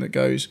argument that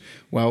goes,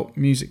 well,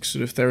 music's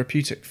sort of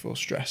therapeutic for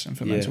stress and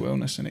for mental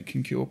illness, and it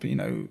can cure, you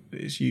know,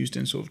 it's used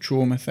in sort of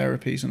trauma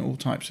therapies and all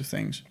types of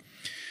things.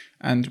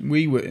 And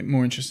we were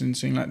more interested in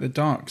seeing like the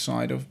dark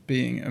side of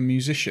being a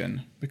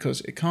musician, because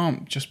it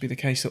can't just be the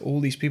case that all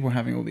these people are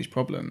having all these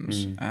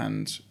problems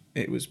and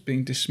it was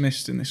being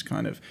dismissed in this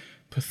kind of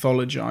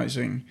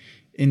pathologizing,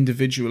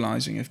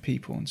 individualizing of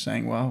people and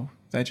saying, well,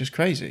 they're just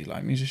crazy.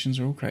 Like, musicians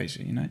are all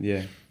crazy, you know?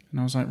 Yeah.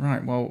 And I was like,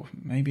 right, well,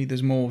 maybe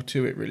there's more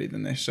to it really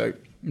than this. So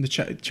the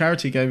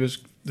charity gave us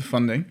the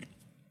funding.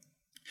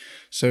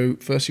 So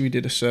firstly, we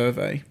did a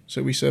survey.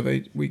 So we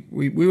surveyed,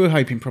 we were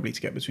hoping probably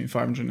to get between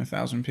 500 and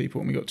 1,000 people,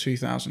 and we got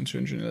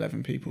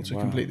 2,211 people to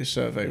complete this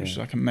survey, which is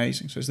like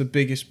amazing. So it's the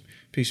biggest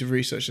piece of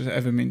research that's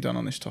ever been done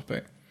on this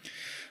topic,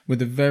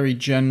 with a very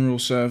general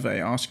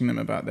survey asking them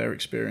about their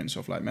experience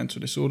of like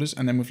mental disorders,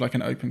 and then with like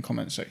an open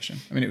comment section.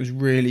 I mean, it was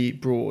really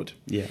broad.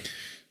 Yeah.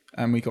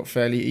 And we got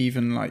fairly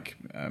even like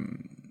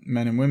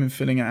men and women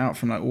filling it out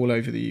from like all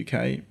over the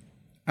UK.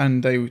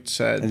 And they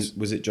said... And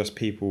was it just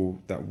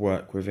people that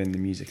work within the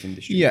music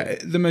industry? Yeah,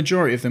 the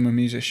majority of them were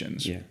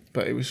musicians. Yeah.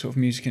 But it was sort of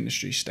music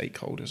industry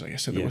stakeholders, I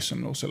guess. So there were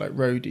some also like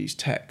roadies,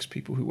 techs,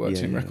 people who worked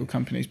in record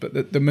companies.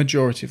 But the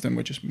majority of them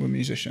were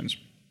musicians.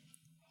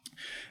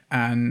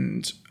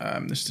 And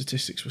the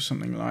statistics were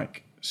something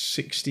like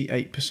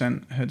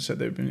 68% had said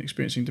they'd been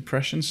experiencing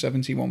depression,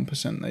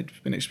 71%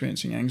 they'd been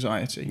experiencing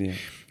anxiety,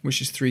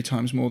 which is 3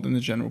 times more than the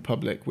general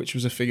public, which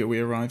was a figure we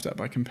arrived at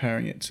by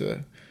comparing it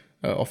to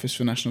Office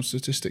for National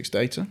Statistics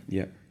data.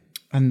 Yeah.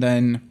 And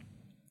then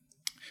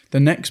the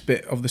next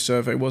bit of the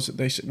survey was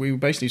that we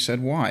basically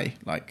said, why?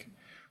 Like,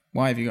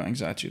 why have you got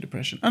anxiety or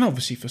depression? And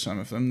obviously for some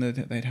of them,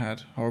 they'd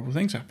had horrible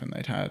things happen.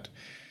 They'd had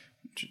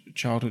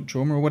childhood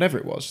trauma or whatever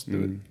it was.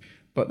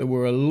 But there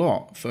were a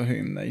lot for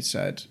whom they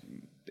said,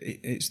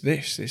 it's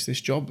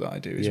this job that I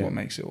do is what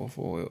makes it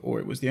awful, or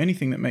it was the only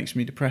thing that makes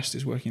me depressed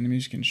is working in the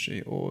music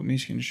industry, or the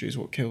music industry is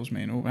what kills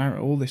me, and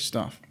all this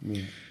stuff.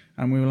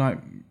 And we were like,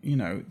 you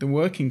know, the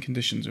working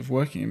conditions of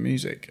working in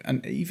music,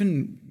 and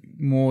even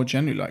more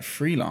generally like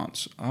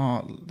freelance,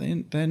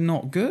 they're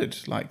not good.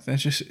 Like they're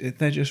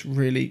just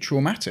really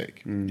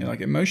traumatic, you know,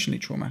 like emotionally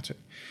traumatic.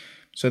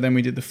 So then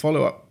we did the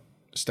follow-up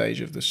stage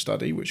of the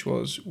study, which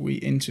was we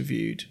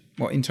interviewed,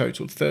 in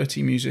total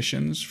 30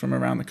 musicians from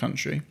around the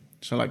country.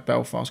 So like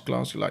Belfast,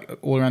 Glasgow, like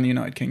all around the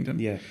United Kingdom.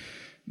 Yeah.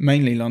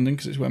 Mainly London,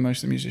 because it's where most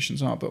of the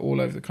musicians are, but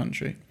all over the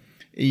country.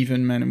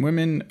 Even men and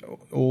women,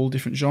 all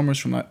different genres,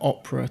 from like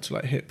opera to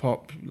like hip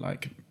hop,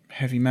 like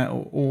heavy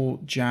metal,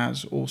 all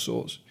jazz, all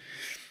sorts.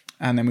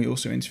 And then we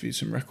also interviewed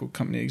some record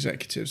company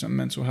executives and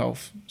mental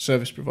health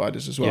service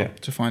providers as well,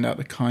 to find out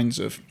the kinds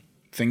of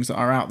things that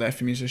are out there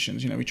for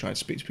musicians. You know, we tried to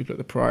speak to people at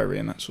the Priory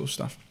and that sort of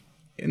stuff.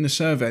 In the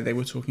survey, they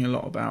were talking a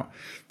lot about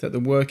that the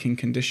working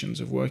conditions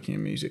of working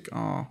in music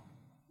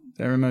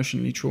they're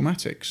emotionally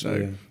traumatic.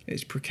 So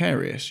it's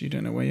precarious. You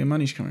don't know where your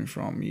money's coming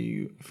from.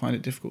 You find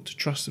it difficult to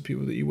trust the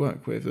people that you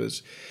work with.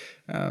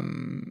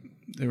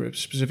 There are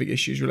specific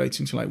issues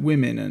relating to like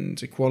women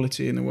and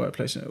equality in the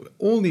workplace, and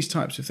all these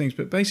types of things.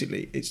 But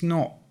basically, it's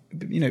not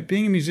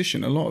being a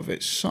musician, a lot of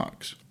it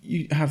sucks.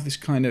 You have this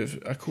kind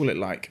of, I call it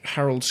like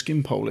Harold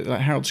Skimpole.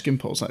 Like Harold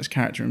Skimpole's like this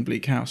character in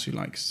Bleak House who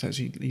like says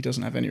he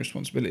doesn't have any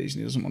responsibilities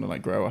and he doesn't want to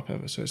like grow up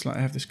ever. So it's like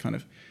I have this kind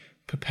of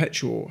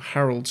perpetual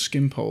Harold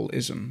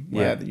Skimpole-ism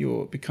where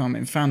you're become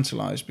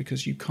infantilized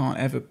because you can't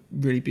ever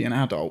really be an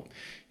adult.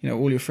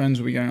 All your friends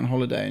will be going on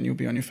holiday and you'll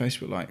be on your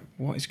Facebook like,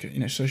 what is,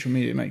 social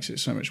media makes it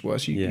so much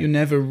worse. You're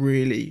never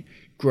really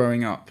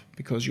growing up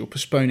because you're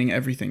postponing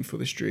everything for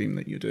this dream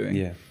that you're doing.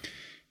 Yeah.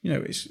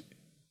 It's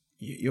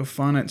your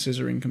finances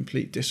are in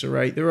complete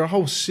disarray. There are a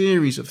whole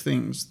series of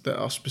things that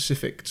are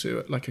specific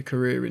to like a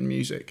career in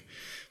music,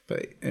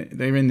 but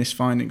they're in this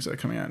findings that are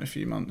coming out in a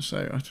few months.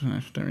 So I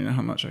don't really know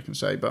how much I can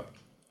say, but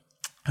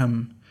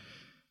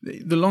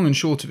the long and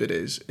short of it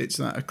is, it's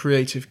that a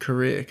creative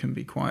career can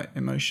be quite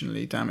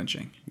emotionally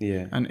damaging,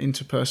 and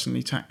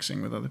interpersonally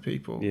taxing with other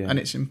people. And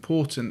it's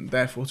important,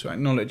 therefore, to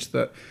acknowledge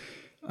that.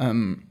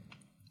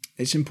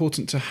 It's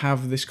important to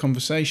have this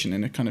conversation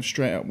in a kind of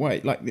straight up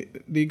way.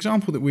 Like the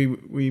example that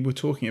we were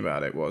talking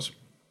about it was,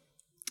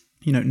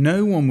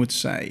 no one would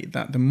say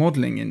that the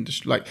modelling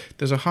industry, like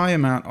there's a high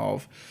amount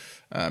of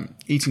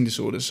eating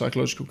disorders,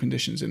 psychological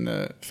conditions in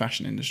the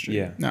fashion industry.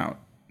 Yeah. Now,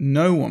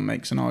 no one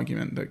makes an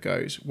argument that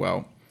goes,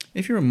 well,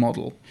 if you're a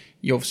model,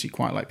 you obviously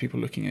quite like people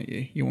looking at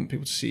you. You want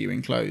people to see you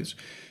in clothes.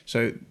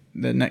 So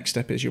the next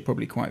step is you're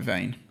probably quite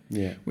vain.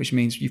 Yeah. Which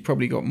means you've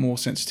probably got more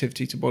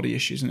sensitivity to body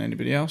issues than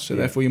anybody else, so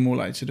therefore you're more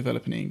likely to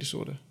develop an eating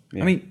disorder.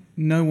 Yeah. I mean,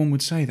 no one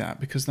would say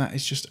that because that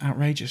is just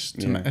outrageous.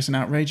 It's an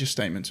outrageous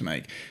statement to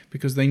make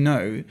because they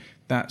know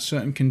that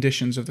certain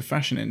conditions of the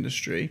fashion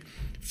industry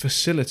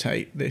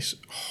facilitate this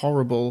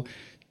horrible,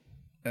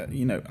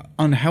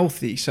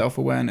 unhealthy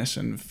self-awareness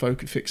and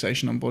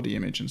fixation on body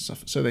image and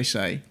stuff. So they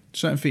say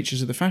certain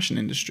features of the fashion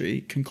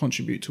industry can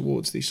contribute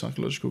towards these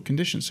psychological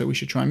conditions, so we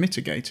should try and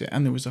mitigate it.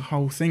 And there was a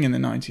whole thing in the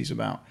 90s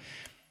about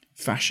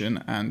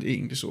fashion and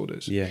eating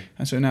disorders. Yeah.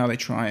 And so now they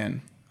try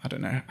and, I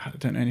don't know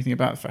anything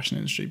about the fashion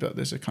industry, but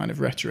there's a kind of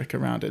rhetoric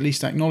around at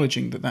least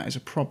acknowledging that is a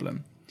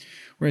problem.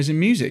 Whereas in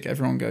music,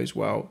 everyone goes,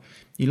 well,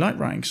 you like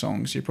writing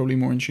songs, you're probably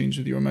more in tune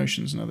with your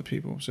emotions than other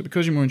people. So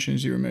because you're more in tune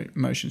with your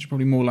emotions, you're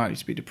probably more likely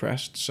to be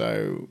depressed.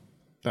 So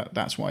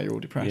that's why you're all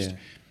depressed. Yeah.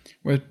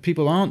 Where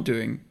people aren't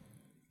doing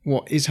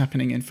what is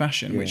happening in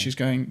fashion, which is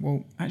going,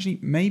 well, actually,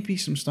 maybe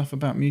some stuff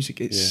about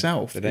music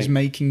itself is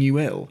making you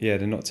ill. Yeah,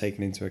 they're not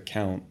taking into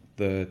account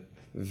the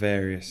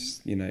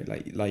various,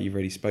 like you've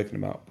already spoken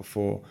about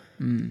before,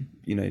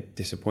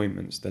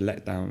 disappointments, the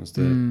letdowns,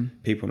 the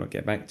people not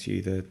get back to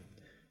you, the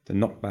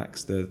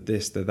knockbacks, the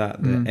this, the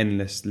that, the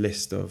endless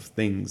list of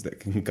things that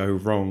can go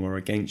wrong or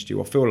against you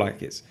or feel like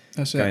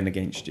that's going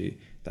against you,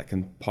 that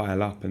can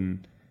pile up,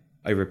 and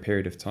over a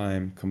period of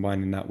time,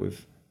 combining that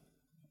with,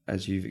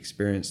 as you've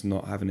experienced,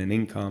 not having an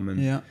income,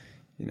 and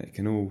it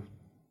can all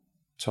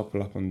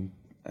topple up and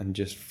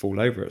just fall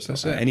over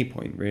at any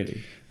point,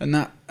 really.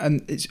 And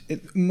it's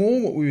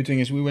more what we were doing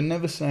is we were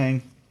never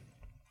saying,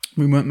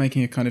 we weren't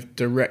making a kind of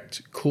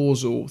direct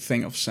causal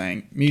thing of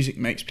saying music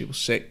makes people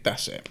sick,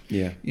 that's it.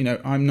 Yeah.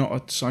 I'm not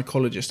a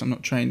psychologist. I'm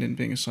not trained in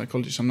being a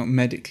psychologist. I'm not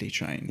medically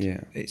trained.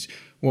 Yeah. It's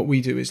what we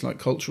do is like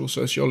cultural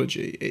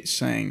sociology. It's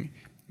saying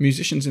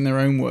musicians in their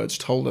own words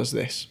told us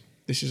this.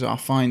 This is our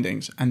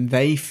findings. And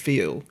they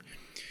feel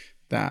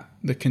that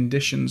the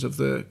conditions of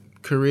the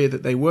career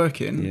that they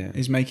work in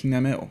is making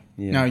them ill.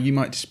 Yeah. Now, you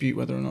might dispute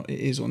whether or not it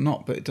is or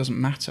not, but it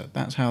doesn't matter.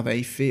 That's how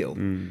they feel.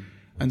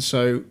 And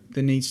so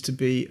there needs to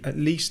be at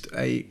least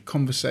a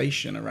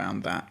conversation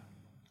around that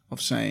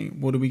of saying,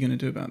 what are we going to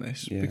do about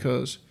this? Yeah.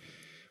 Because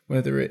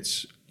whether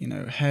it's,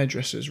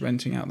 hairdressers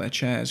renting out their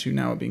chairs who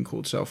now are being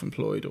called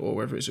self-employed, or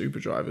whether it's Uber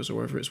drivers, or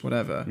whether it's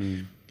whatever,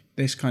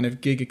 this kind of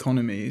gig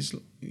economy is,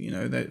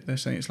 they're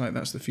saying it's like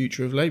that's the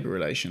future of labour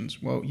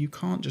relations. Well, you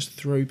can't just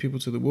throw people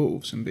to the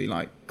wolves and be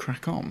like,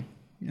 crack on.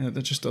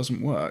 That just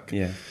doesn't work.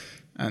 Yeah.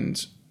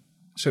 And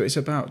so it's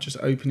about just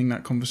opening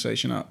that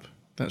conversation up.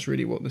 That's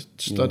really what the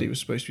study was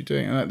supposed to be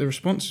doing. And the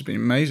response has been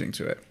amazing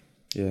to it.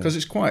 Because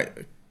it's quite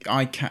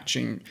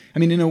eye-catching. I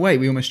mean, in a way,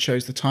 we almost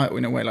chose the title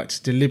in a way like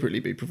to deliberately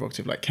be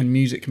provocative. Like, can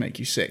music make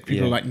you sick?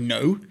 People are like,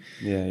 no.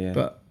 Yeah.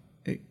 But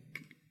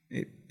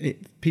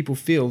people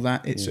feel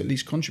that it's at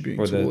least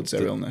contributing towards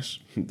their illness.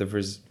 The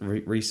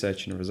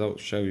research and the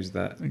results shows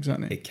that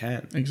it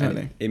can.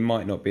 Exactly. It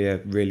might not be a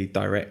really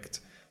direct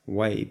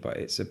way, but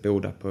it's a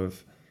build-up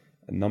of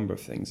a number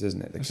of things,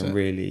 isn't it? That can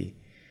really,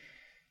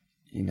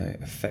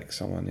 affect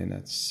someone in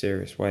a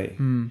serious way.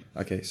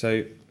 Okay,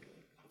 so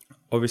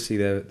obviously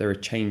there are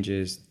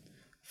changes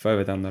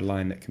further down the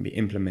line that can be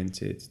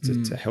implemented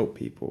to help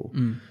people.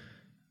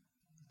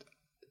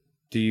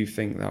 Do you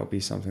think that will be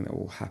something that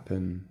will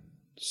happen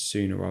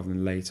sooner rather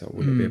than later? Or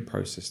will it be a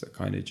process that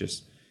kind of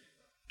just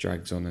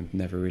drags on and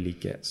never really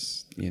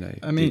gets,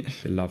 the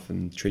love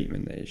and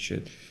treatment that it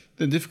should?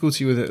 The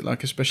difficulty with it,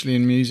 like especially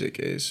in music,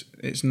 is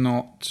it's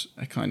not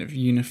a kind of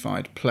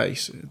unified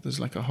place. There's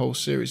like a whole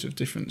series of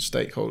different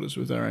stakeholders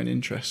with their own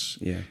interests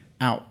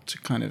out to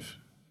kind of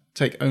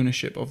take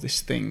ownership of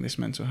this thing, this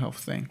mental health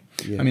thing.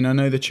 Yeah. I mean, I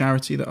know the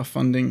charity that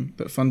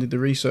funded the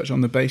research,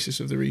 on the basis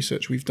of the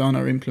research we've done,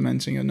 are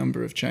implementing a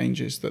number of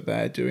changes that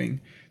they're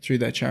doing through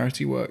their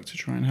charity work to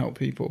try and help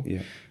people.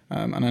 Yeah.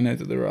 And I know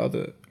that there are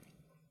other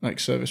like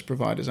service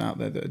providers out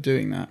there that are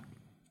doing that.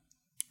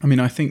 I mean,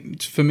 I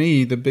think for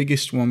me, the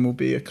biggest one will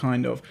be a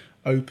kind of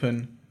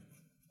openness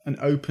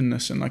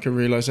and like a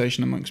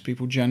realization amongst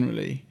people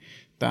generally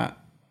that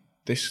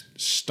this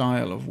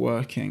style of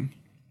working,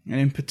 and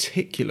in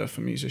particular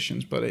for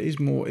musicians, but it is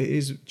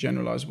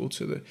generalizable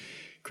to the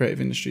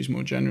creative industries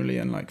more generally,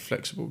 and like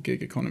flexible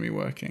gig economy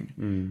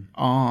working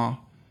are,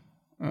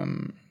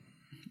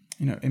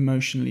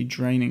 emotionally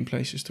draining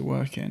places to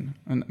work in.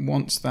 And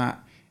once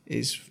that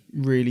is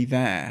really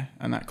there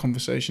and that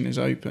conversation is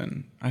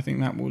open, I think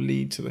that will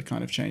lead to the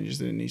kind of changes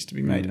that it needs to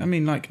be made. I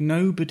mean, like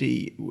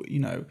nobody,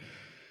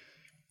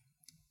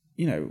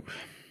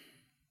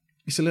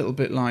 it's a little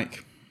bit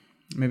like,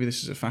 maybe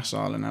this is a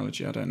facile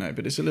analogy, I don't know,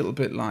 but it's a little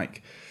bit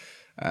like,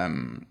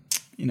 in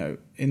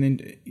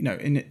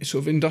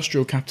sort of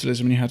industrial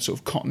capitalism, when you had sort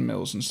of cotton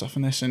mills and stuff,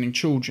 and they're sending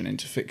children in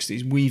to fix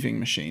these weaving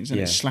machines, and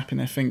it's slapping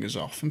their fingers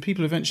off. And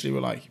people eventually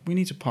were like, we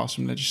need to pass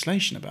some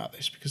legislation about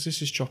this because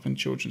this is chopping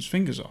children's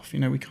fingers off.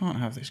 We can't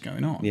have this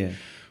going on. Yeah.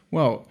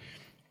 Well,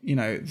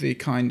 the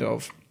kind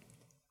of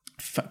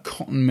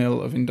cotton mill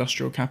of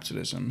industrial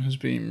capitalism has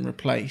been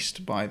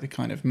replaced by the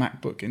kind of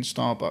MacBook in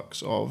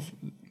Starbucks of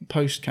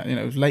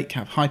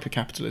hyper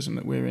capitalism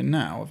that we're in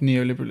now, of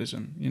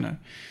neoliberalism.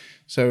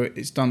 So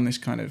it's done this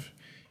kind of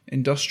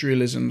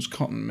industrialism's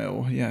cotton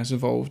mill has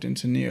evolved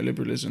into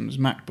neoliberalism's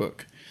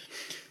MacBook,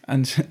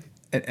 and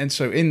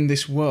so in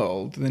this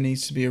world there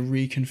needs to be a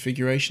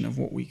reconfiguration of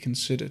what we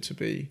consider to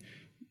be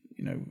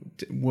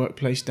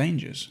workplace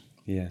dangers.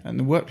 Yeah. And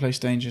the workplace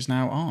dangers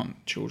now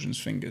aren't children's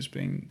fingers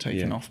being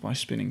taken off by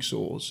spinning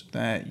saws.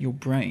 They're your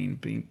brain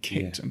being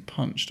kicked and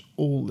punched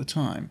all the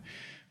time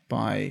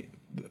by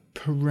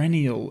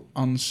perennial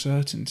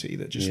uncertainty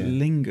that just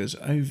lingers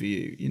over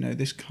you.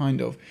 This kind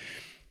of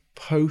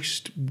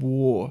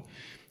post-war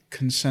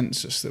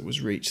consensus that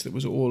was reached that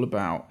was all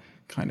about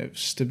kind of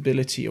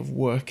stability of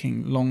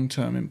working,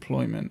 long-term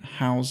employment,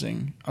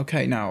 housing.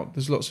 Okay, now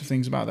there's lots of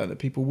things about that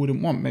people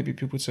wouldn't want. Maybe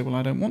people would say, well,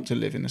 I don't want to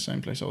live in the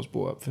same place I was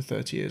brought up for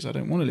 30 years. I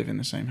don't want to live in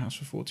the same house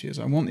for 40 years.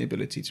 I want the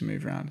ability to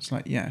move around. It's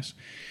like, yes,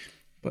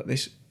 but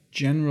this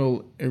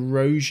general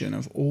erosion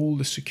of all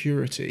the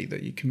security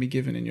that you can be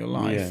given in your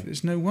life,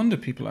 it's no wonder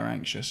people are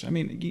anxious. I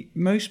mean,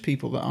 most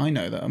people that I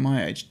know that are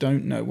my age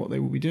don't know what they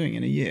will be doing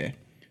in a year.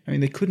 I mean,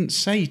 they couldn't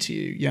say to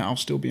you, I'll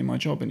still be in my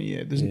job in a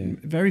year. There's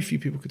very few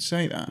people could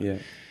say that. Yeah.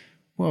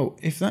 Well,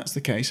 if that's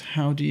the case,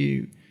 how do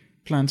you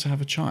plan to have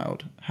a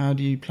child? How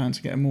do you plan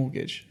to get a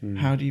mortgage?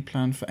 How do you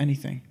plan for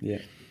anything?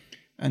 Yeah.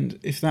 And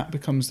if that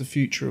becomes the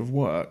future of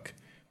work,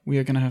 we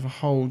are going to have a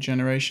whole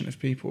generation of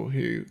people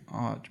who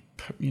are,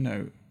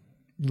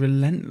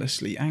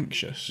 relentlessly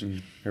anxious.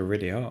 They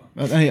already are.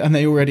 And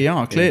they already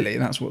are, clearly.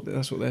 That's what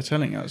they're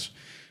telling us.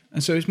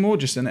 And so it's more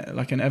just an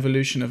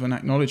evolution of an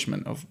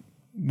acknowledgement of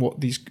what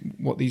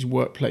these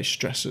workplace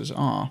stressors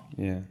are.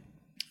 Yeah.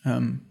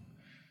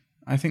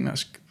 I think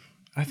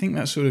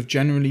that's sort of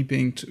generally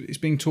it's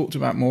being talked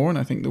about more, and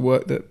I think the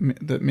work that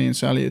me and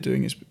Sally are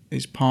doing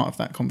is part of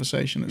that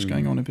conversation that's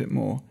going on a bit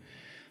more.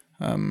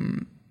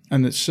 And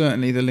that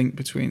certainly the link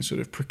between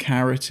sort of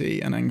precarity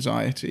and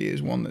anxiety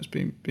is one that's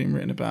been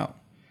written about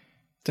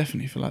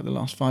definitely for like the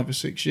last 5 or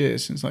 6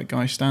 years, since like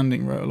Guy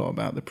Standing wrote a lot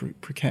about the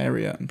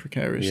precariat and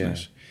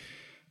precariousness.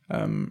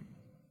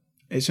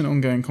 It's an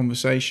ongoing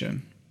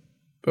conversation,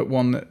 but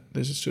one that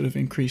there's a sort of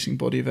increasing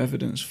body of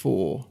evidence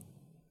for.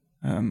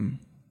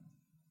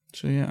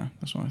 So yeah,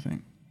 that's what I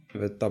think.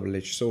 A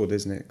double-edged sword,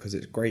 isn't it? Because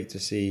it's great to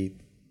see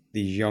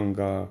these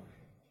younger,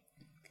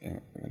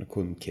 I'm going to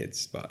call them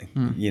kids, but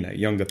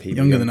younger people,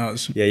 younger than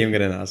us,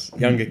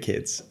 younger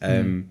kids,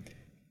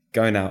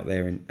 going out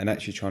there and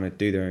actually trying to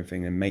do their own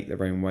thing and make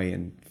their own way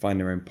and find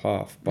their own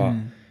path. But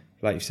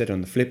like you said,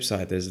 on the flip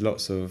side, there's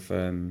lots of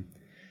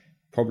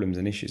problems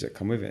and issues that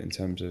come with it in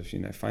terms of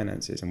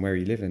finances and where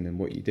you're living and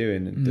what you're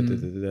doing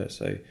and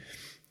so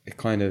it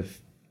kind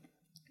of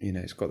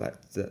it's got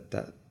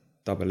that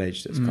double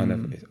edge that's kind of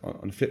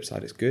on the flip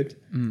side it's good,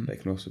 but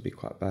it can also be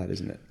quite bad,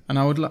 isn't it? And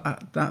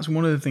that's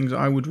one of the things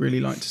I would really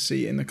like to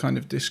see in the kind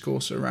of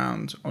discourse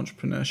around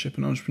entrepreneurship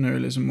and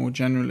entrepreneurialism more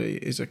generally,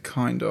 is a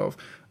kind of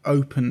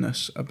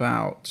openness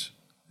about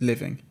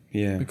living.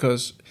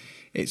 Because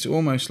it's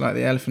almost like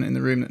the elephant in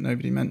the room that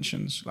nobody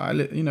mentions.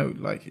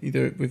 Like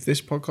either with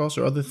this podcast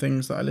or other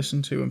things that I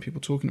listen to and people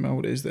talking about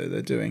what it is that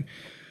they're doing,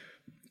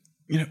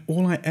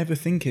 all I ever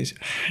think is,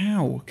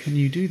 how can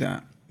you do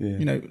that?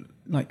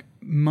 Like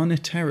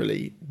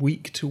monetarily,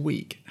 week to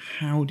week,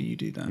 how do you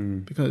do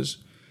that? Because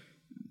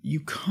you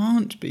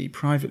can't be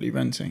privately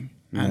renting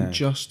and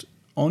just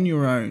on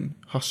your own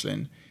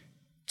hustling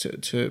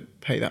to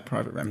pay that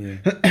private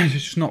rent. It's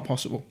just not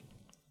possible.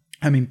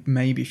 I mean,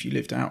 maybe if you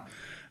lived out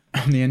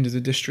on the end of the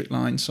district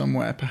line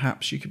somewhere,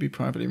 perhaps you could be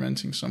privately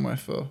renting somewhere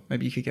for,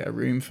 maybe you could get a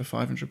room for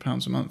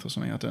 £500 a month or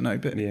something, I don't know.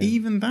 But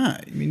even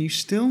that, I mean, you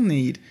still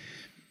need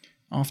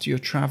after your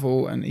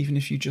travel, and even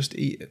if you just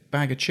eat a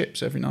bag of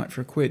chips every night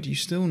for £1, you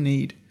still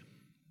need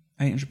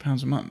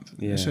 £800 a month.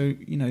 Yeah. So,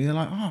 you know, you're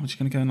like, oh, I'm just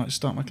going to go and like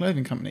start my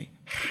clothing company.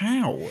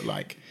 How?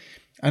 Like,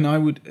 and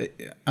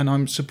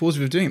I'm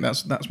supportive of doing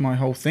it. That's my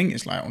whole thing.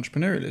 It's like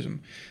entrepreneurialism,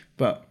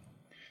 but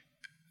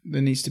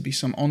there needs to be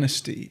some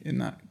honesty in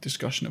that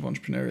discussion of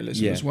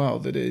entrepreneurialism as well.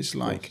 That is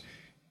like,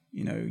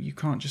 you know, you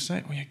can't just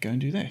say, oh yeah, go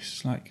and do this.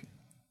 It's like,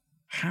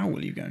 how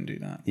will you go and do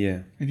that?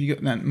 Yeah. If you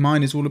got that,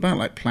 mine is all about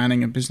like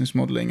planning and business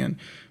modeling and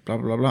blah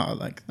blah blah blah.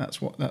 Like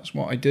that's what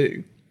I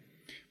do.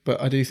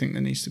 But I do think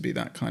there needs to be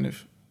that kind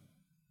of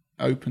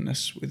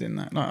openness within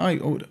that. Like I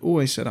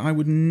always said, I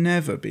would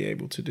never be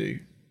able to do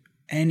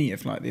any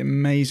of like the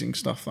amazing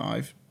stuff that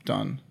I've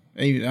done.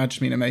 I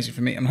just mean amazing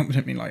for me. I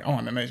don't mean like, oh,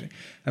 I'm amazing.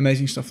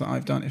 Amazing stuff that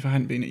I've done if I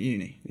hadn't been at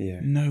uni. Yeah.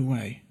 No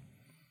way.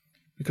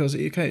 Because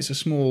okay, it's a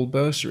small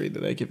bursary that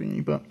they're giving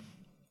you, but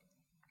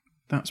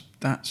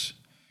that's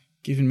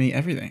given me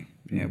everything,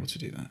 being able to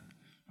do that.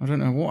 I don't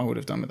know what I would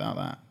have done without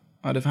that.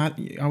 I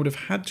would have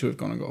had to have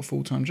gone and got a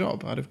full-time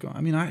job. I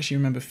actually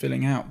remember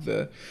filling out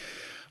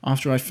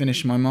after I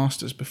finished my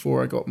master's,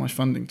 before I got my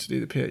funding to do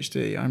the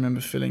PhD, I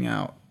remember filling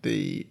out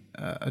a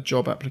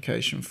job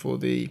application for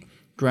the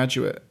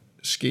graduate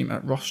scheme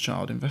at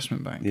Rothschild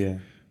Investment Bank. Yeah.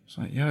 It's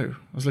like, I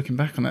was looking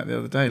back on that the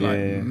other day,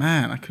 like,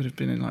 man, I could have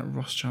been in like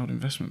Rothschild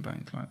Investment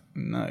Bank. Like,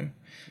 no.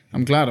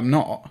 I'm glad I'm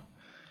not,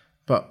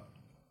 but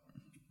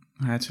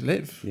I had to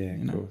live. Yeah,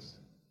 of course.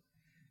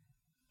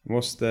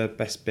 What's the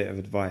best bit of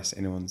advice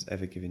anyone's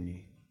ever given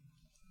you?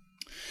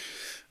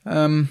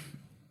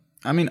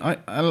 I mean,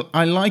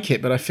 I like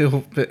it, but I feel a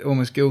bit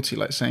almost guilty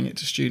like saying it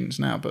to students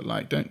now. But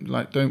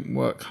don't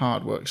work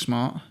hard, work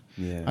smart.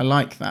 Yeah. I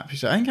like that.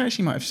 Because I think I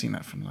actually might have seen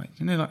that from like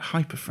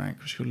Hyperfrank,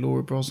 which is called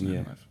Laura Brosnan.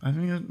 Yeah. I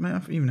think I may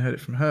have even heard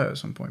it from her at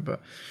some point.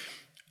 But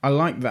I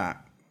like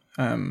that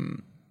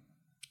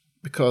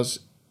because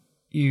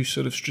you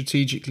sort of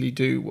strategically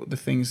do what the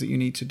things that you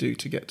need to do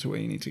to get to where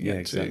you need to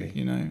get to,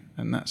 you know,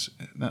 and that's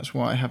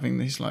why having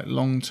these like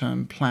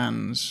long-term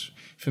plans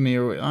for me,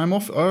 I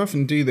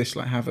often do this,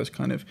 like have a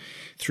kind of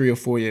 3 or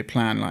 4 year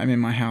plan. Like I'm in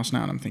my house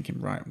now and I'm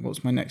thinking, right,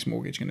 what's my next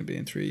mortgage going to be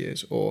in 3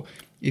 years? Or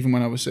even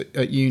when I was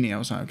at uni, I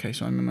was like, okay,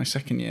 so I'm in my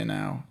second year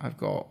now. I've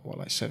got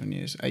 7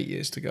 years, 8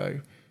 years to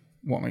go.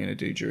 What am I going to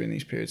do during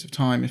these periods of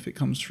time if it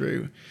comes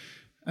through?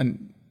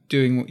 And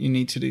doing what you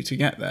need to do to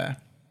get there.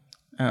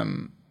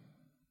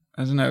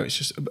 I don't know, it's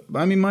just,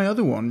 I mean, my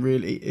other one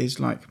really is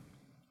like,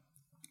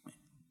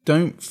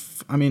 so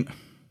maybe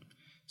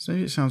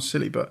it sounds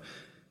silly, but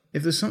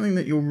if there's something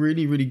that you're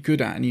really, really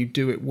good at and you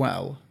do it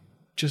well,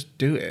 just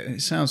do it.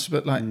 It sounds,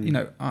 but like, you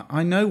know,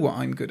 I know what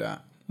I'm good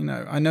at. You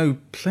know, I know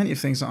plenty of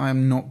things that I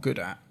am not good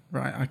at,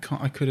 right?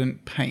 I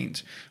couldn't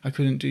paint. I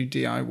couldn't do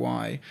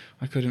DIY.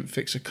 I couldn't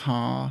fix a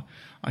car.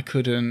 I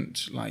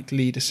couldn't like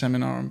lead a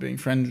seminar on being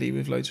friendly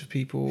with loads of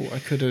people.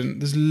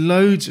 There's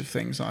loads of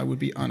things that I would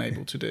be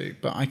unable to do,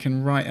 but I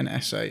can write an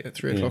essay at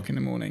 3 o'clock in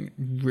the morning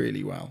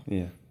really well.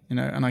 Yeah. You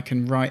know, and I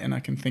can write and I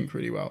can think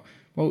really well.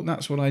 Well,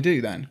 that's what I do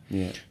then.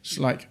 Yeah. It's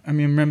like, I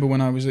mean, remember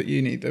when I was at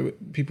uni,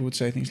 people would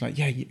say things like,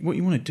 yeah, what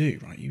you want to do,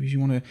 right? You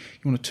want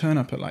to turn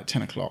up at like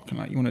 10 o'clock and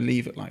like you want to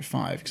leave at like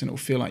 5 because then it'll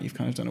feel like you've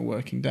kind of done a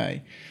working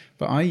day.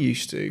 But I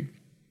used to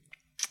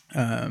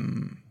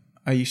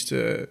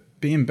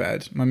be in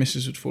bed, my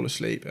missus would fall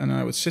asleep, and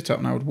I would sit up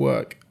and I would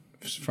work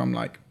from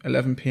like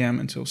 11 p.m.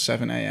 until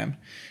 7 a.m.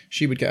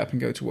 She would get up and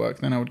go to work,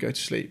 then I would go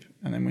to sleep.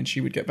 And then when she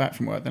would get back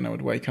from work, then I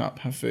would wake up,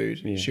 have food,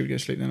 she would go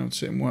to sleep, then I would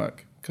sit and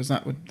work. Because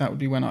that would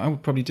be when I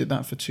would probably did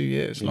that for 2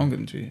 years, longer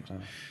than 2 years.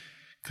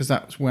 Because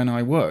that's when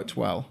I worked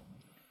well.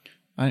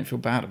 I don't feel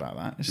bad about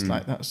that. It's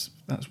like that's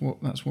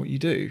what you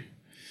do.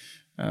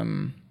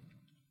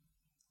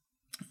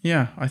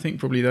 Yeah, I think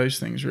probably those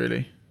things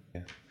really.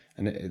 Yeah,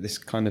 and this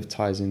kind of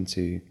ties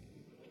into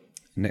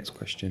the next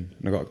question.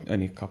 And I've got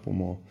only a couple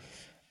more.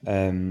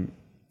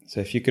 So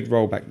if you could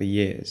roll back the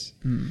years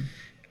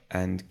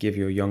and give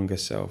your younger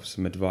self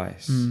some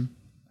advice,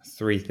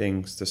 3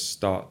 things to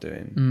start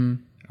doing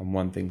and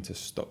 1 thing to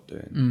stop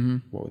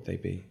doing, what would they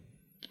be?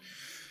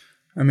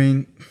 I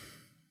mean,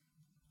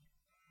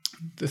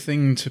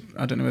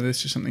 I don't know whether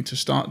this is something to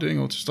start doing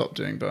or to stop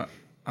doing, but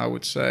I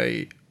would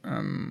say,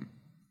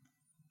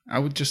 I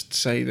would just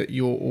say that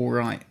you're all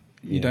right.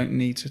 You don't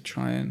need to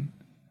try and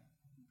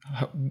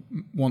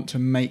want to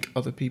make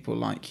other people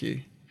like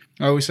you.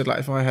 I always said, like,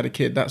 if I had a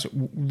kid, that's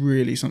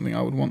really something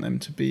I would want them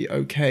to be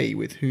okay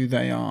with who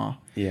they are.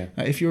 Yeah.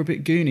 Like, if you're a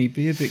bit goony,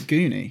 be a bit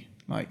goony.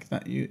 Like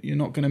that, you're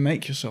not going to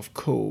make yourself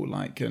cool.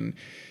 Like, and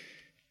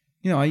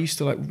you know, I used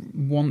to like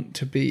want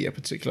to be a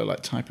particular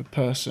like type of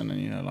person, and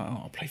you know, like,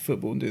 oh, I'll play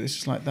football and do this.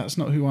 It's like that's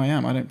not who I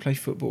am. I don't play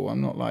football. I'm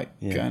not like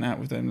going out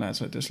with them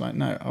lads. I just like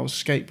no. I was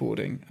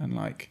skateboarding, and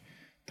like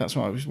that's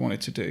what I always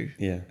wanted to do.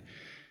 Yeah.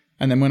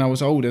 And then when I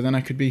was older, then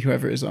I could be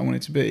whoever it is that I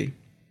wanted to be.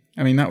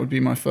 I mean, that would be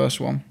my first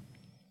one.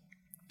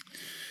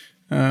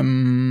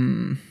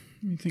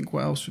 I think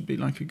what else would be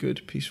like a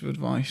good piece of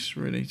advice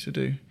really to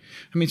do?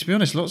 I mean, to be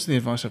honest, lots of the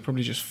advice I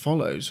probably just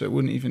follow, so it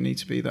wouldn't even need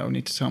to be that I would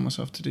need to tell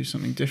myself to do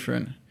something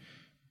different.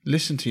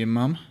 Listen to your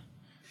mum.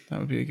 That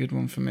would be a good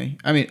one for me.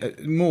 I mean,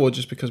 more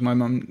just because my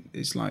mum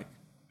is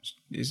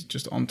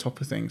just on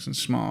top of things and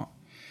smart.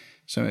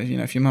 So,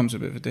 if your mum's a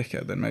bit of a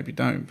dickhead, then maybe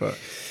don't. But,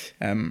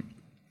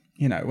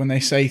 when they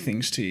say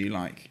things to you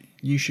like,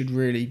 you should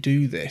really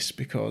do this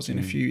because in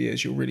a few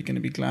years you're really going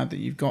to be glad that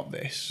you've got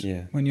this.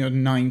 Yeah. When you're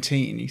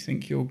 19, you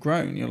think you're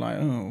grown. You're like,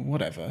 oh,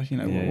 whatever.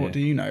 What do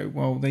you know?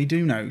 Well, they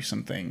do know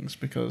some things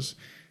because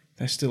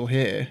they're still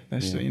here.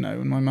 They're still,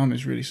 and my mum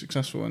is really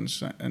successful and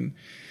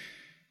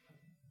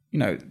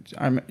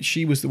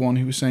she was the one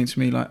who was saying to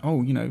me like,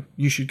 oh,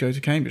 you should go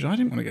to Cambridge. I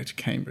didn't want to go to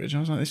Cambridge.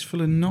 I was like, it's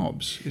full of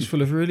knobs. It's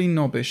full of really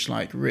knobbish,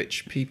 like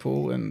rich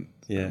people. And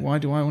why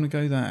do I want to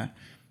go there?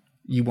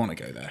 You want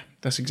to go there.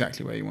 That's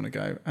exactly where you want to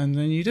go. And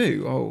then you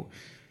do. Oh,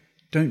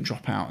 don't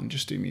drop out and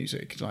just do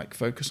music. Like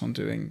focus on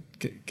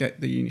get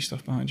the uni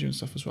stuff behind you and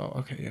stuff as well.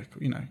 Okay,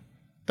 yeah,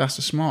 that's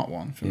a smart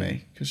one for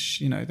me because,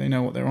 they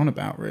know what they're on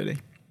about really.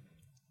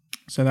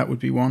 So that would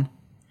be one.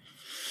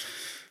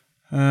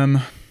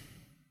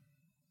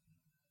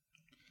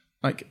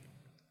 Like,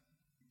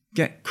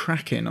 get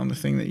cracking on the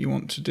thing that you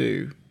want to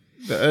do.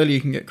 The earlier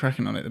you can get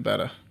cracking on it, the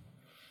better.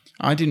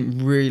 I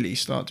didn't really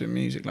start doing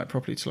music like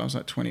properly till I was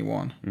like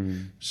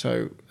 21.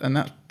 So, and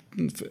that,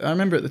 I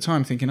remember at the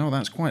time thinking, oh,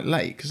 that's quite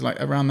late because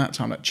like around that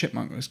time, like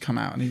Chipmunk was come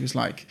out and he was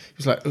like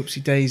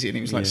Oopsie Daisy and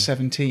he was like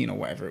 17 or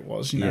whatever it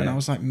was, And I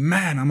was like,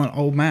 man, I'm an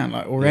old man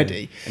like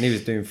already. Yeah. And he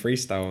was doing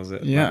freestyles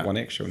at like One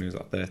Extra when he was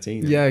like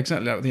 13. Yeah,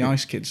 exactly, like the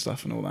Ice Kid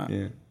stuff and all that.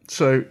 Yeah.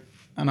 So,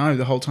 and I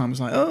the whole time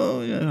was like,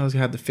 oh, I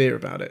had the fear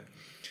about it.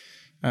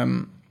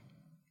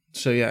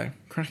 So yeah,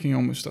 cracking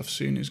on with stuff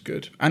soon is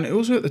good. And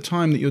also at the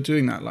time that you're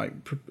doing that,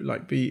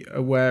 like be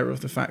aware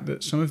of the fact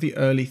that some of the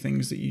early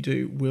things that you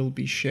do will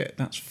be shit.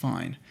 That's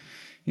fine.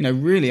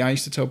 Really, I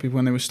used to tell people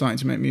when they were starting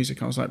to make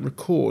music, I was like,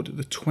 record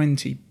the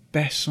 20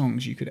 best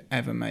songs you could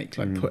ever make.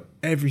 Like put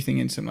everything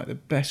into them, like the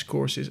best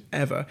choruses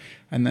ever.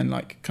 And then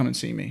like, come and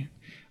see me.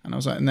 And I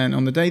was like, and then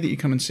on the day that you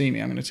come and see me,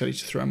 I'm going to tell you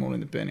to throw them all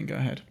in the bin and go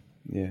ahead.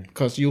 Yeah.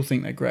 Because you'll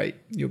think they're great.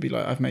 You'll be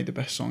like, I've made the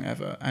best song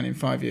ever. And in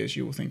 5 years,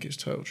 you will think it's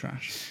total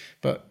trash.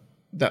 But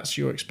that's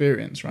your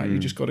experience, right? You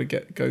just got to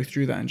go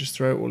through that and just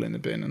throw it all in the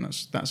bin. And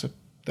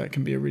that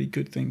can be a really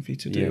good thing for you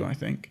to do, I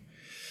think.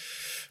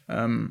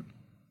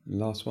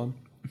 Last one.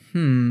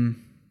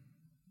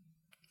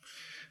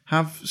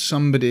 Have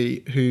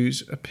somebody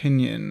whose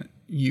opinion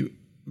you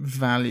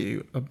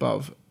value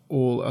above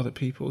all other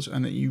people's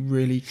and that you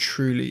really,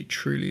 truly,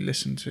 truly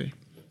listen to.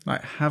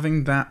 Like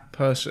having that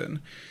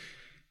person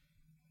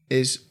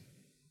is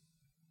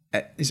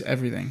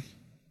everything.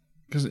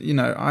 Because,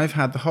 I've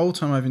had the whole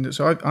time I've been doing...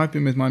 So I've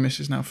been with my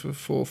missus now for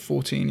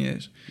 14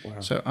 years. Wow.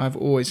 So I've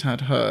always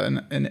had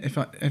her. And if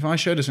I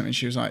showed her something,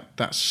 she was like,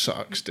 that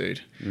sucks,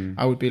 dude.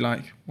 I would be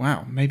like,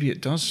 wow, maybe it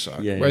does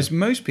suck. Yeah, Whereas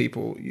most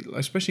people,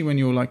 especially when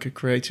you're like a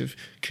creative,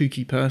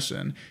 kooky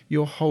person,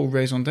 your whole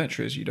raison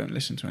d'etre is you don't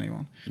listen to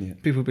anyone. Yeah.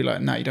 People would be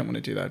like, no, you don't want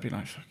to do that. I'd be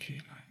like, fuck you.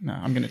 No,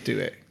 I'm going to do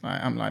it.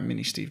 I'm like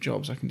mini Steve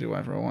Jobs. I can do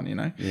whatever I want,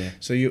 Yeah.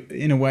 So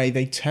in a way,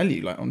 they tell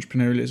you like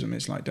entrepreneurialism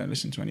is like, don't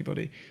listen to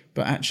anybody.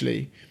 But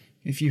actually...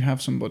 if you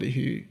have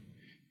somebody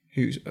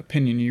whose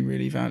opinion you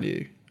really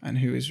value and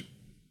who is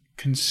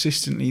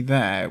consistently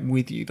there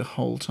with you the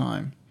whole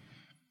time,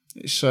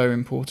 it's so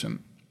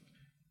important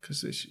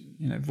because it's,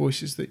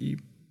 voices that you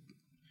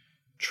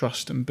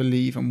trust and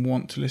believe and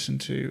want to listen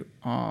to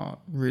are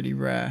really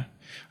rare.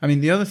 I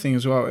mean, the other thing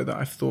as well that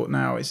I've thought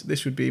now is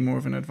this would be more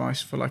of an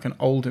advice for like an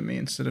older me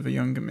instead of a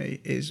younger me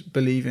is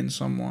believe in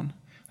someone.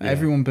 Yeah.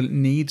 Everyone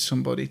needs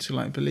somebody to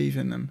like believe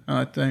in them. And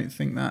I don't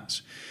think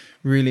that's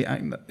really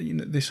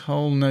this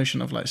whole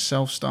notion of like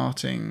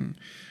self-starting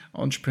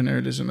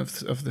entrepreneurialism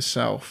of the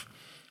self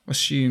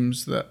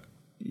assumes that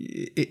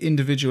it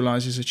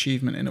individualizes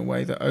achievement in a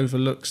way that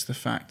overlooks the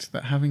fact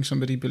that having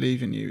somebody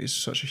believe in you is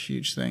such a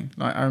huge thing.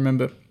 Like I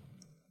remember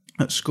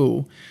at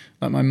school,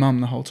 like my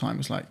mum the whole time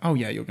was like, oh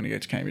yeah, you're going to go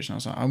to Cambridge. And I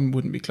was like, I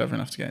wouldn't be clever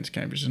enough to get into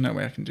Cambridge. There's no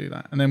way I can do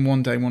that. And then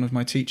one day, one of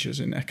my teachers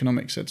in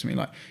economics said to me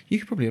like, you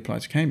could probably apply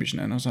to Cambridge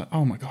now. And I was like,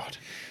 oh my God.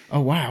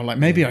 Oh wow. Like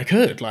maybe I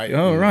could, like,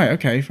 oh right.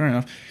 Okay. Fair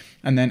enough.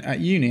 And then at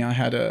uni, I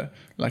had a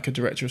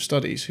director of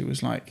studies who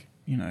was like,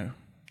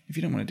 if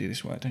you don't want to do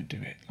this work, don't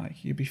do it.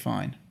 Like, you'll be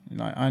fine.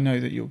 Like, I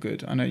know that you're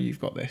good. I know you've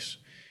got this.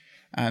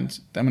 And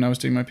then when I was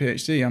doing my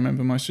PhD, I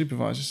remember my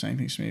supervisor saying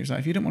things to me. He was like,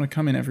 if you don't want to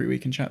come in every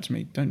week and chat to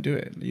me, don't do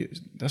it.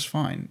 That's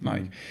fine.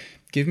 Like,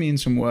 give me in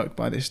some work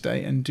by this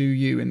day and do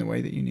you in the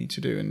way that you need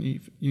to do. And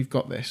you've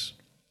got this.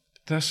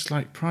 That's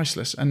like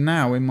priceless. And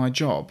now in my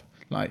job,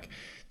 like,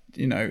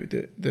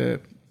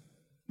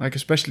 like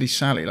especially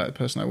Sally, like the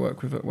person I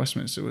work with at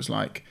Westminster, was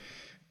like,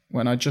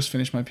 when I just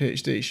finished my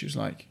PhD, she was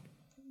like,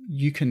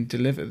 you can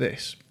deliver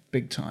this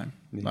big time.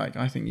 Yeah. Like,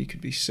 I think you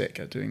could be sick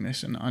at doing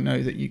this, and I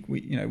know that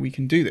we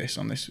can do this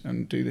on this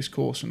and do this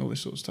course and all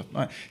this sort of stuff.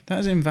 Like, that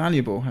is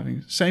invaluable.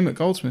 Same at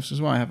Goldsmiths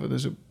as well.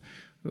 There's a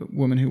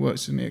woman who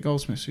works with me at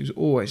Goldsmiths who's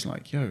always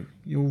like, yo,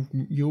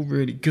 you're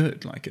really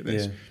good like at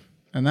this. Yeah.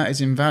 And that is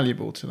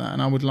invaluable to that.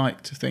 And I would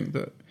like to think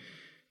that,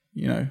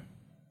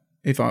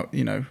 if I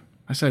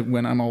say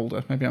when I'm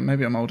older, maybe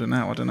I'm older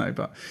now, I don't know,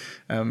 but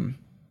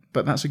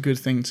but that's a good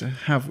thing to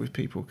have with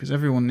people, because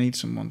everyone needs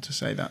someone to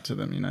say that to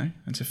them,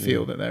 and to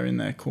feel that they're in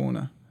their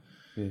corner.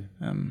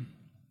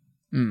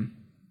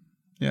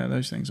 Yeah,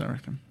 those things, I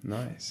reckon.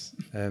 Nice.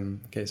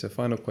 Okay, so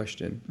final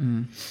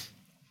question.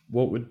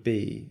 What would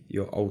be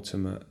your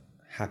ultimate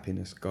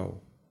happiness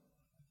goal?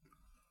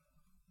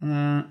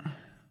 I'm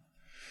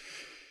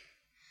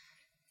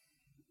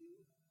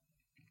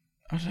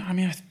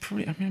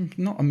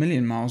not a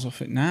million miles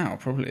off it now,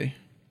 probably.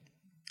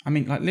 I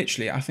mean, like,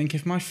 literally, I think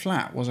if my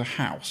flat was a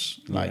house,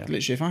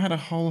 literally, if I had a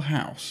whole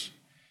house,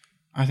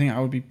 I think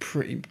I would be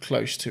pretty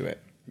close to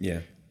it.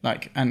 Yeah.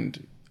 Like,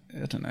 and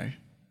I don't know.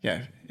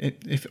 Yeah,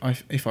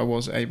 if I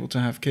was able to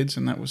have kids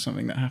and that was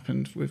something that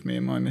happened with me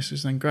and my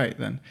missus, then great.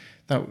 Then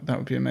that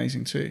would be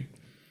amazing too.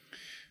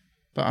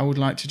 But I would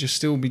like to just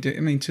still be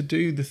to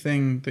do the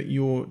thing that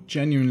you're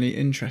genuinely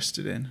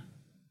interested in,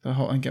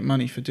 and get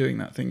money for doing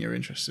that thing you're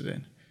interested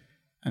in.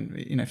 And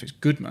if it's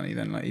good money,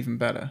 then like even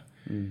better.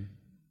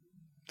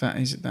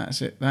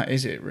 That's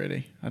it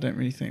really. I don't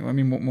really think. I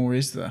mean, what more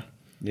is there?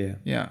 Yeah.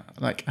 Yeah,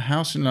 like a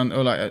house in London,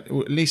 or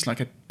or at least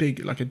like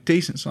a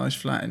decent sized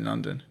flat in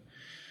London.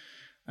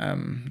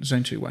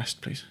 Zone 2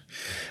 West, please.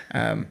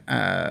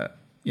 A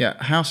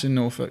house in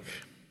Norfolk,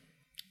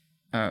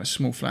 a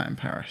small flat in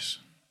Paris.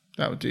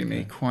 That would do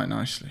me quite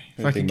nicely.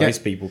 If I could get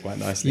most people quite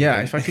nicely.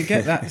 Yeah, if I could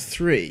get that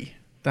 3,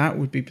 that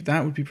would be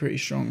pretty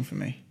strong for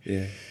me.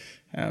 Yeah.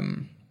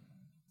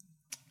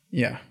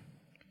 Yeah.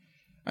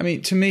 I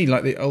mean, to me,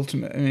 like the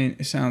ultimate. I mean,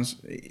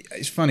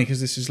 it's funny because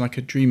this is like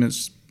a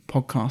Dreamers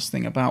podcast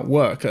thing about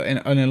work. In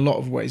a lot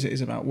of ways, it is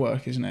about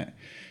work, isn't it?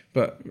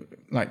 But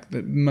like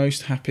the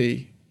most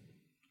happy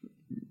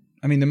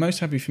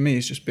for me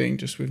is just being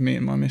just with me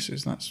and my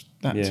missus. That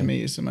to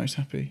me is the most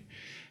happy.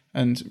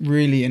 And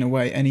really, in a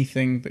way,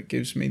 anything that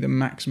gives me the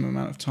maximum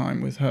amount of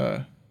time with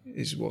her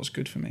is what's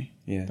good for me.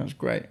 Yeah. That's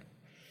great.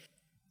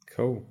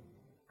 Cool.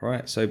 All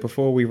right. So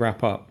before we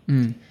wrap up,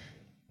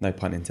 no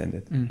pun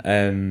intended,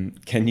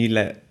 can you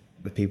let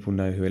the people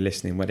know who are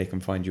listening where they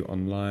can find you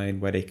online,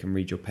 where they can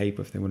read your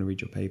paper if they want to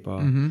read your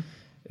paper,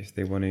 if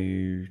they want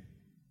to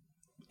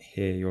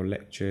hear your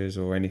lectures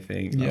or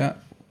anything? Yeah.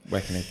 Where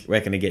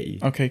can they get you?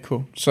 Okay,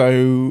 cool.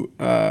 So,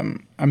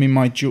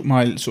 my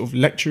sort of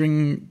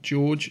lecturing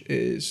George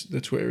is,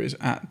 the Twitter is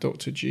at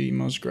Dr. G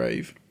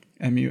Musgrave,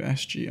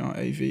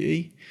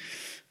 MUSGRAVE.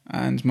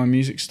 And my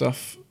music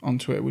stuff on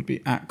Twitter would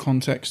be at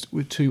Context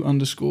with 2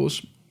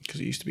 underscores, because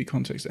it used to be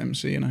Context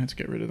MC and I had to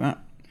get rid of that.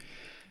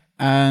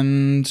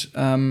 And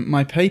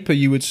my paper,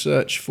 you would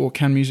search for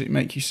Can Music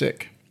Make You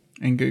Sick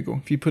in Google.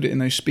 If you put it in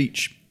those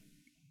speech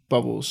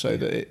bubbles so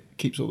that it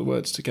keeps all the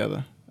words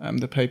together.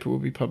 The paper will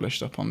be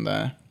published up on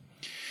there,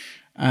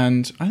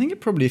 and I think it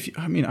probably.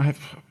 I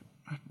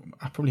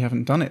probably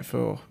haven't done it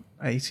for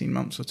 18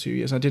 months or 2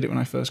 years. I did it when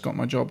I first got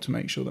my job to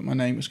make sure that my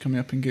name was coming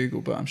up in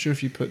Google. But I'm sure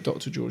if you put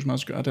Dr. George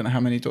Musgrave, I don't know how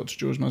many Dr.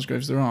 George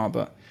Musgraves there are,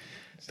 but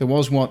there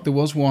was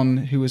one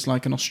who was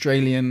like an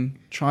Australian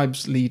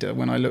tribes leader.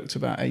 When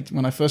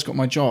I first got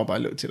my job, I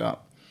looked it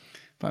up.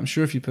 But I'm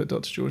sure if you put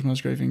Dr. George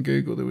Musgrave in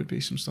Google, there would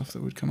be some stuff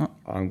that would come up.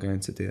 I'm going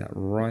to do that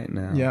right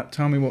now. Yeah,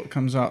 tell me what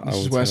comes up. This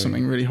is where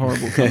something really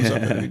horrible comes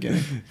up at the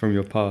beginning. From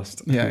your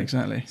past. Yeah,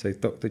 exactly. So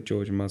Dr.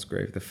 George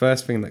Musgrave. The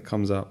first thing that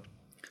comes up,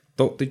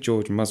 Dr.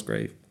 George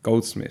Musgrave,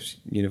 Goldsmiths,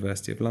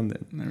 University of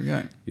London. There we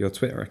go. Your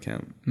Twitter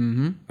account.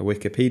 A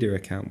Wikipedia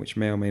account, which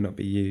may or may not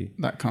be you.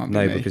 That can't be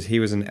me. No, because he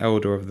was an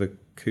elder of the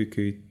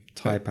Kuku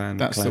Taipan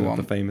clan of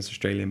the famous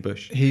Australian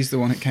bush. He's the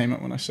one that came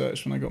up when I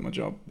searched when I got my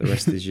job. The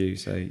rest is you.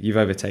 So you've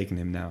overtaken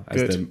him now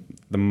as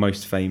the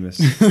most famous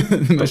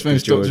the most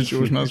famous Dr.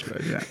 George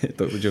Musgrave, yeah.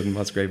 Dr. George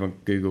Musgrave on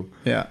Google.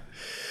 Yeah.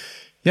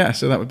 Yeah,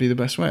 so that would be the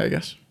best way, I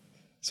guess.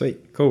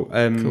 Sweet. Cool.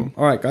 Cool.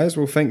 All right, guys.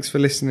 Well, thanks for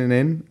listening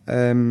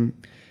in.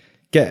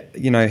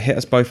 Hit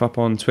us both up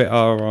on Twitter,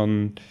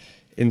 on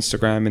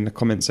Instagram in the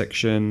comment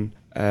section.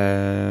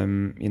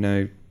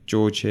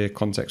 George here,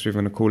 Context, we're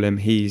going to call him.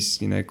 He's,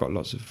 got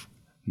lots of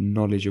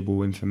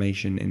knowledgeable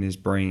information in his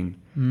brain.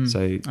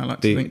 So I like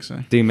to think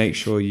so. Do make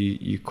sure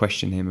you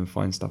question him and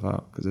find stuff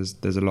out, because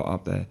there's a lot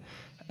up there.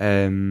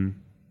 And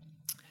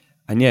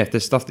yeah, if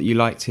there's stuff that you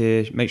liked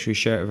here, make sure you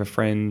share it with a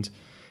friend.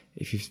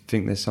 If you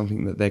think there's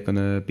something that they're going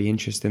to be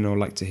interested in or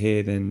like to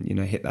hear, then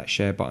hit that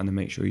share button and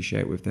make sure you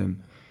share it with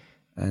them.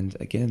 And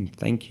again,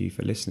 thank you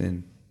for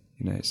listening.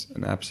 It's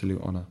an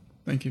absolute honour.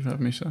 Thank you for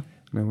having me, sir.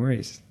 No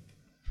worries.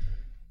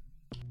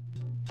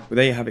 Well,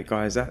 there you have it,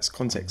 guys. That's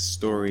Context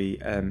story.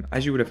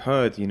 As you would have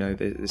heard,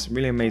 there's some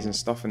really amazing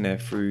stuff in there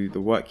through the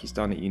work he's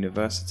done at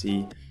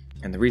university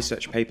and the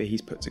research paper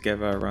he's put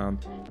together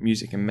around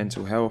music and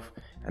mental health,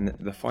 and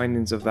the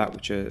findings of that,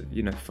 which are,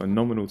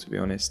 phenomenal, to be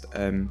honest.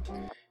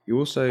 You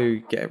also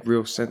get a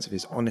real sense of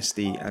his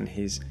honesty and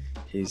his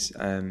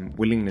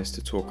willingness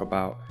to talk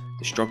about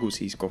the struggles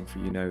he's gone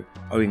through,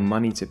 owing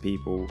money to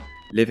people,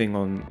 living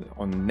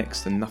on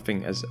next to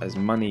nothing as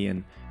money,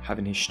 and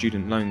having his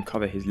student loan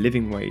cover his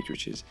living wage,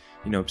 which is,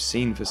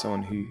 obscene for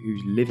someone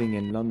who's living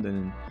in London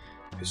and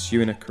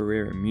pursuing a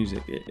career in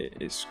music.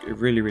 It's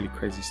really, really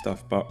crazy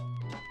stuff, but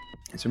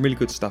it's some really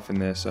good stuff in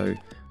there. So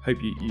hope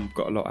you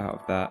got a lot out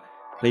of that.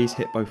 please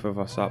hit both of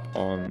us up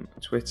on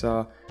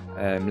Twitter.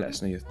 Let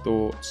us know your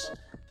thoughts.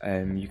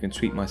 You can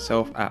tweet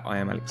myself at I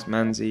am Alex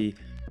Manzi.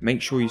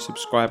 Make sure you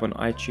subscribe on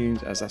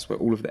iTunes, as that's where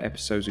all of the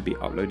episodes will be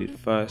uploaded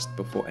first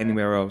before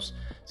anywhere else.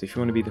 So if you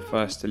want to be the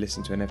first to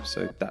listen to an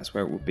episode, that's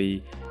where it will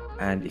be.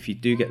 And if you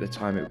do get the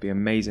time, it would be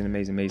amazing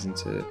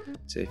to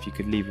if you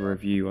could leave a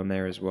review on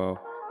there as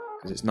well,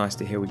 because it's nice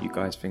to hear what you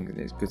guys think, and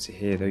it's good to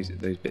hear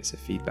those bits of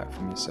feedback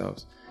from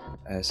yourselves.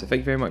 So thank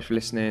you very much for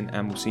listening,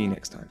 and we'll see you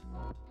next time.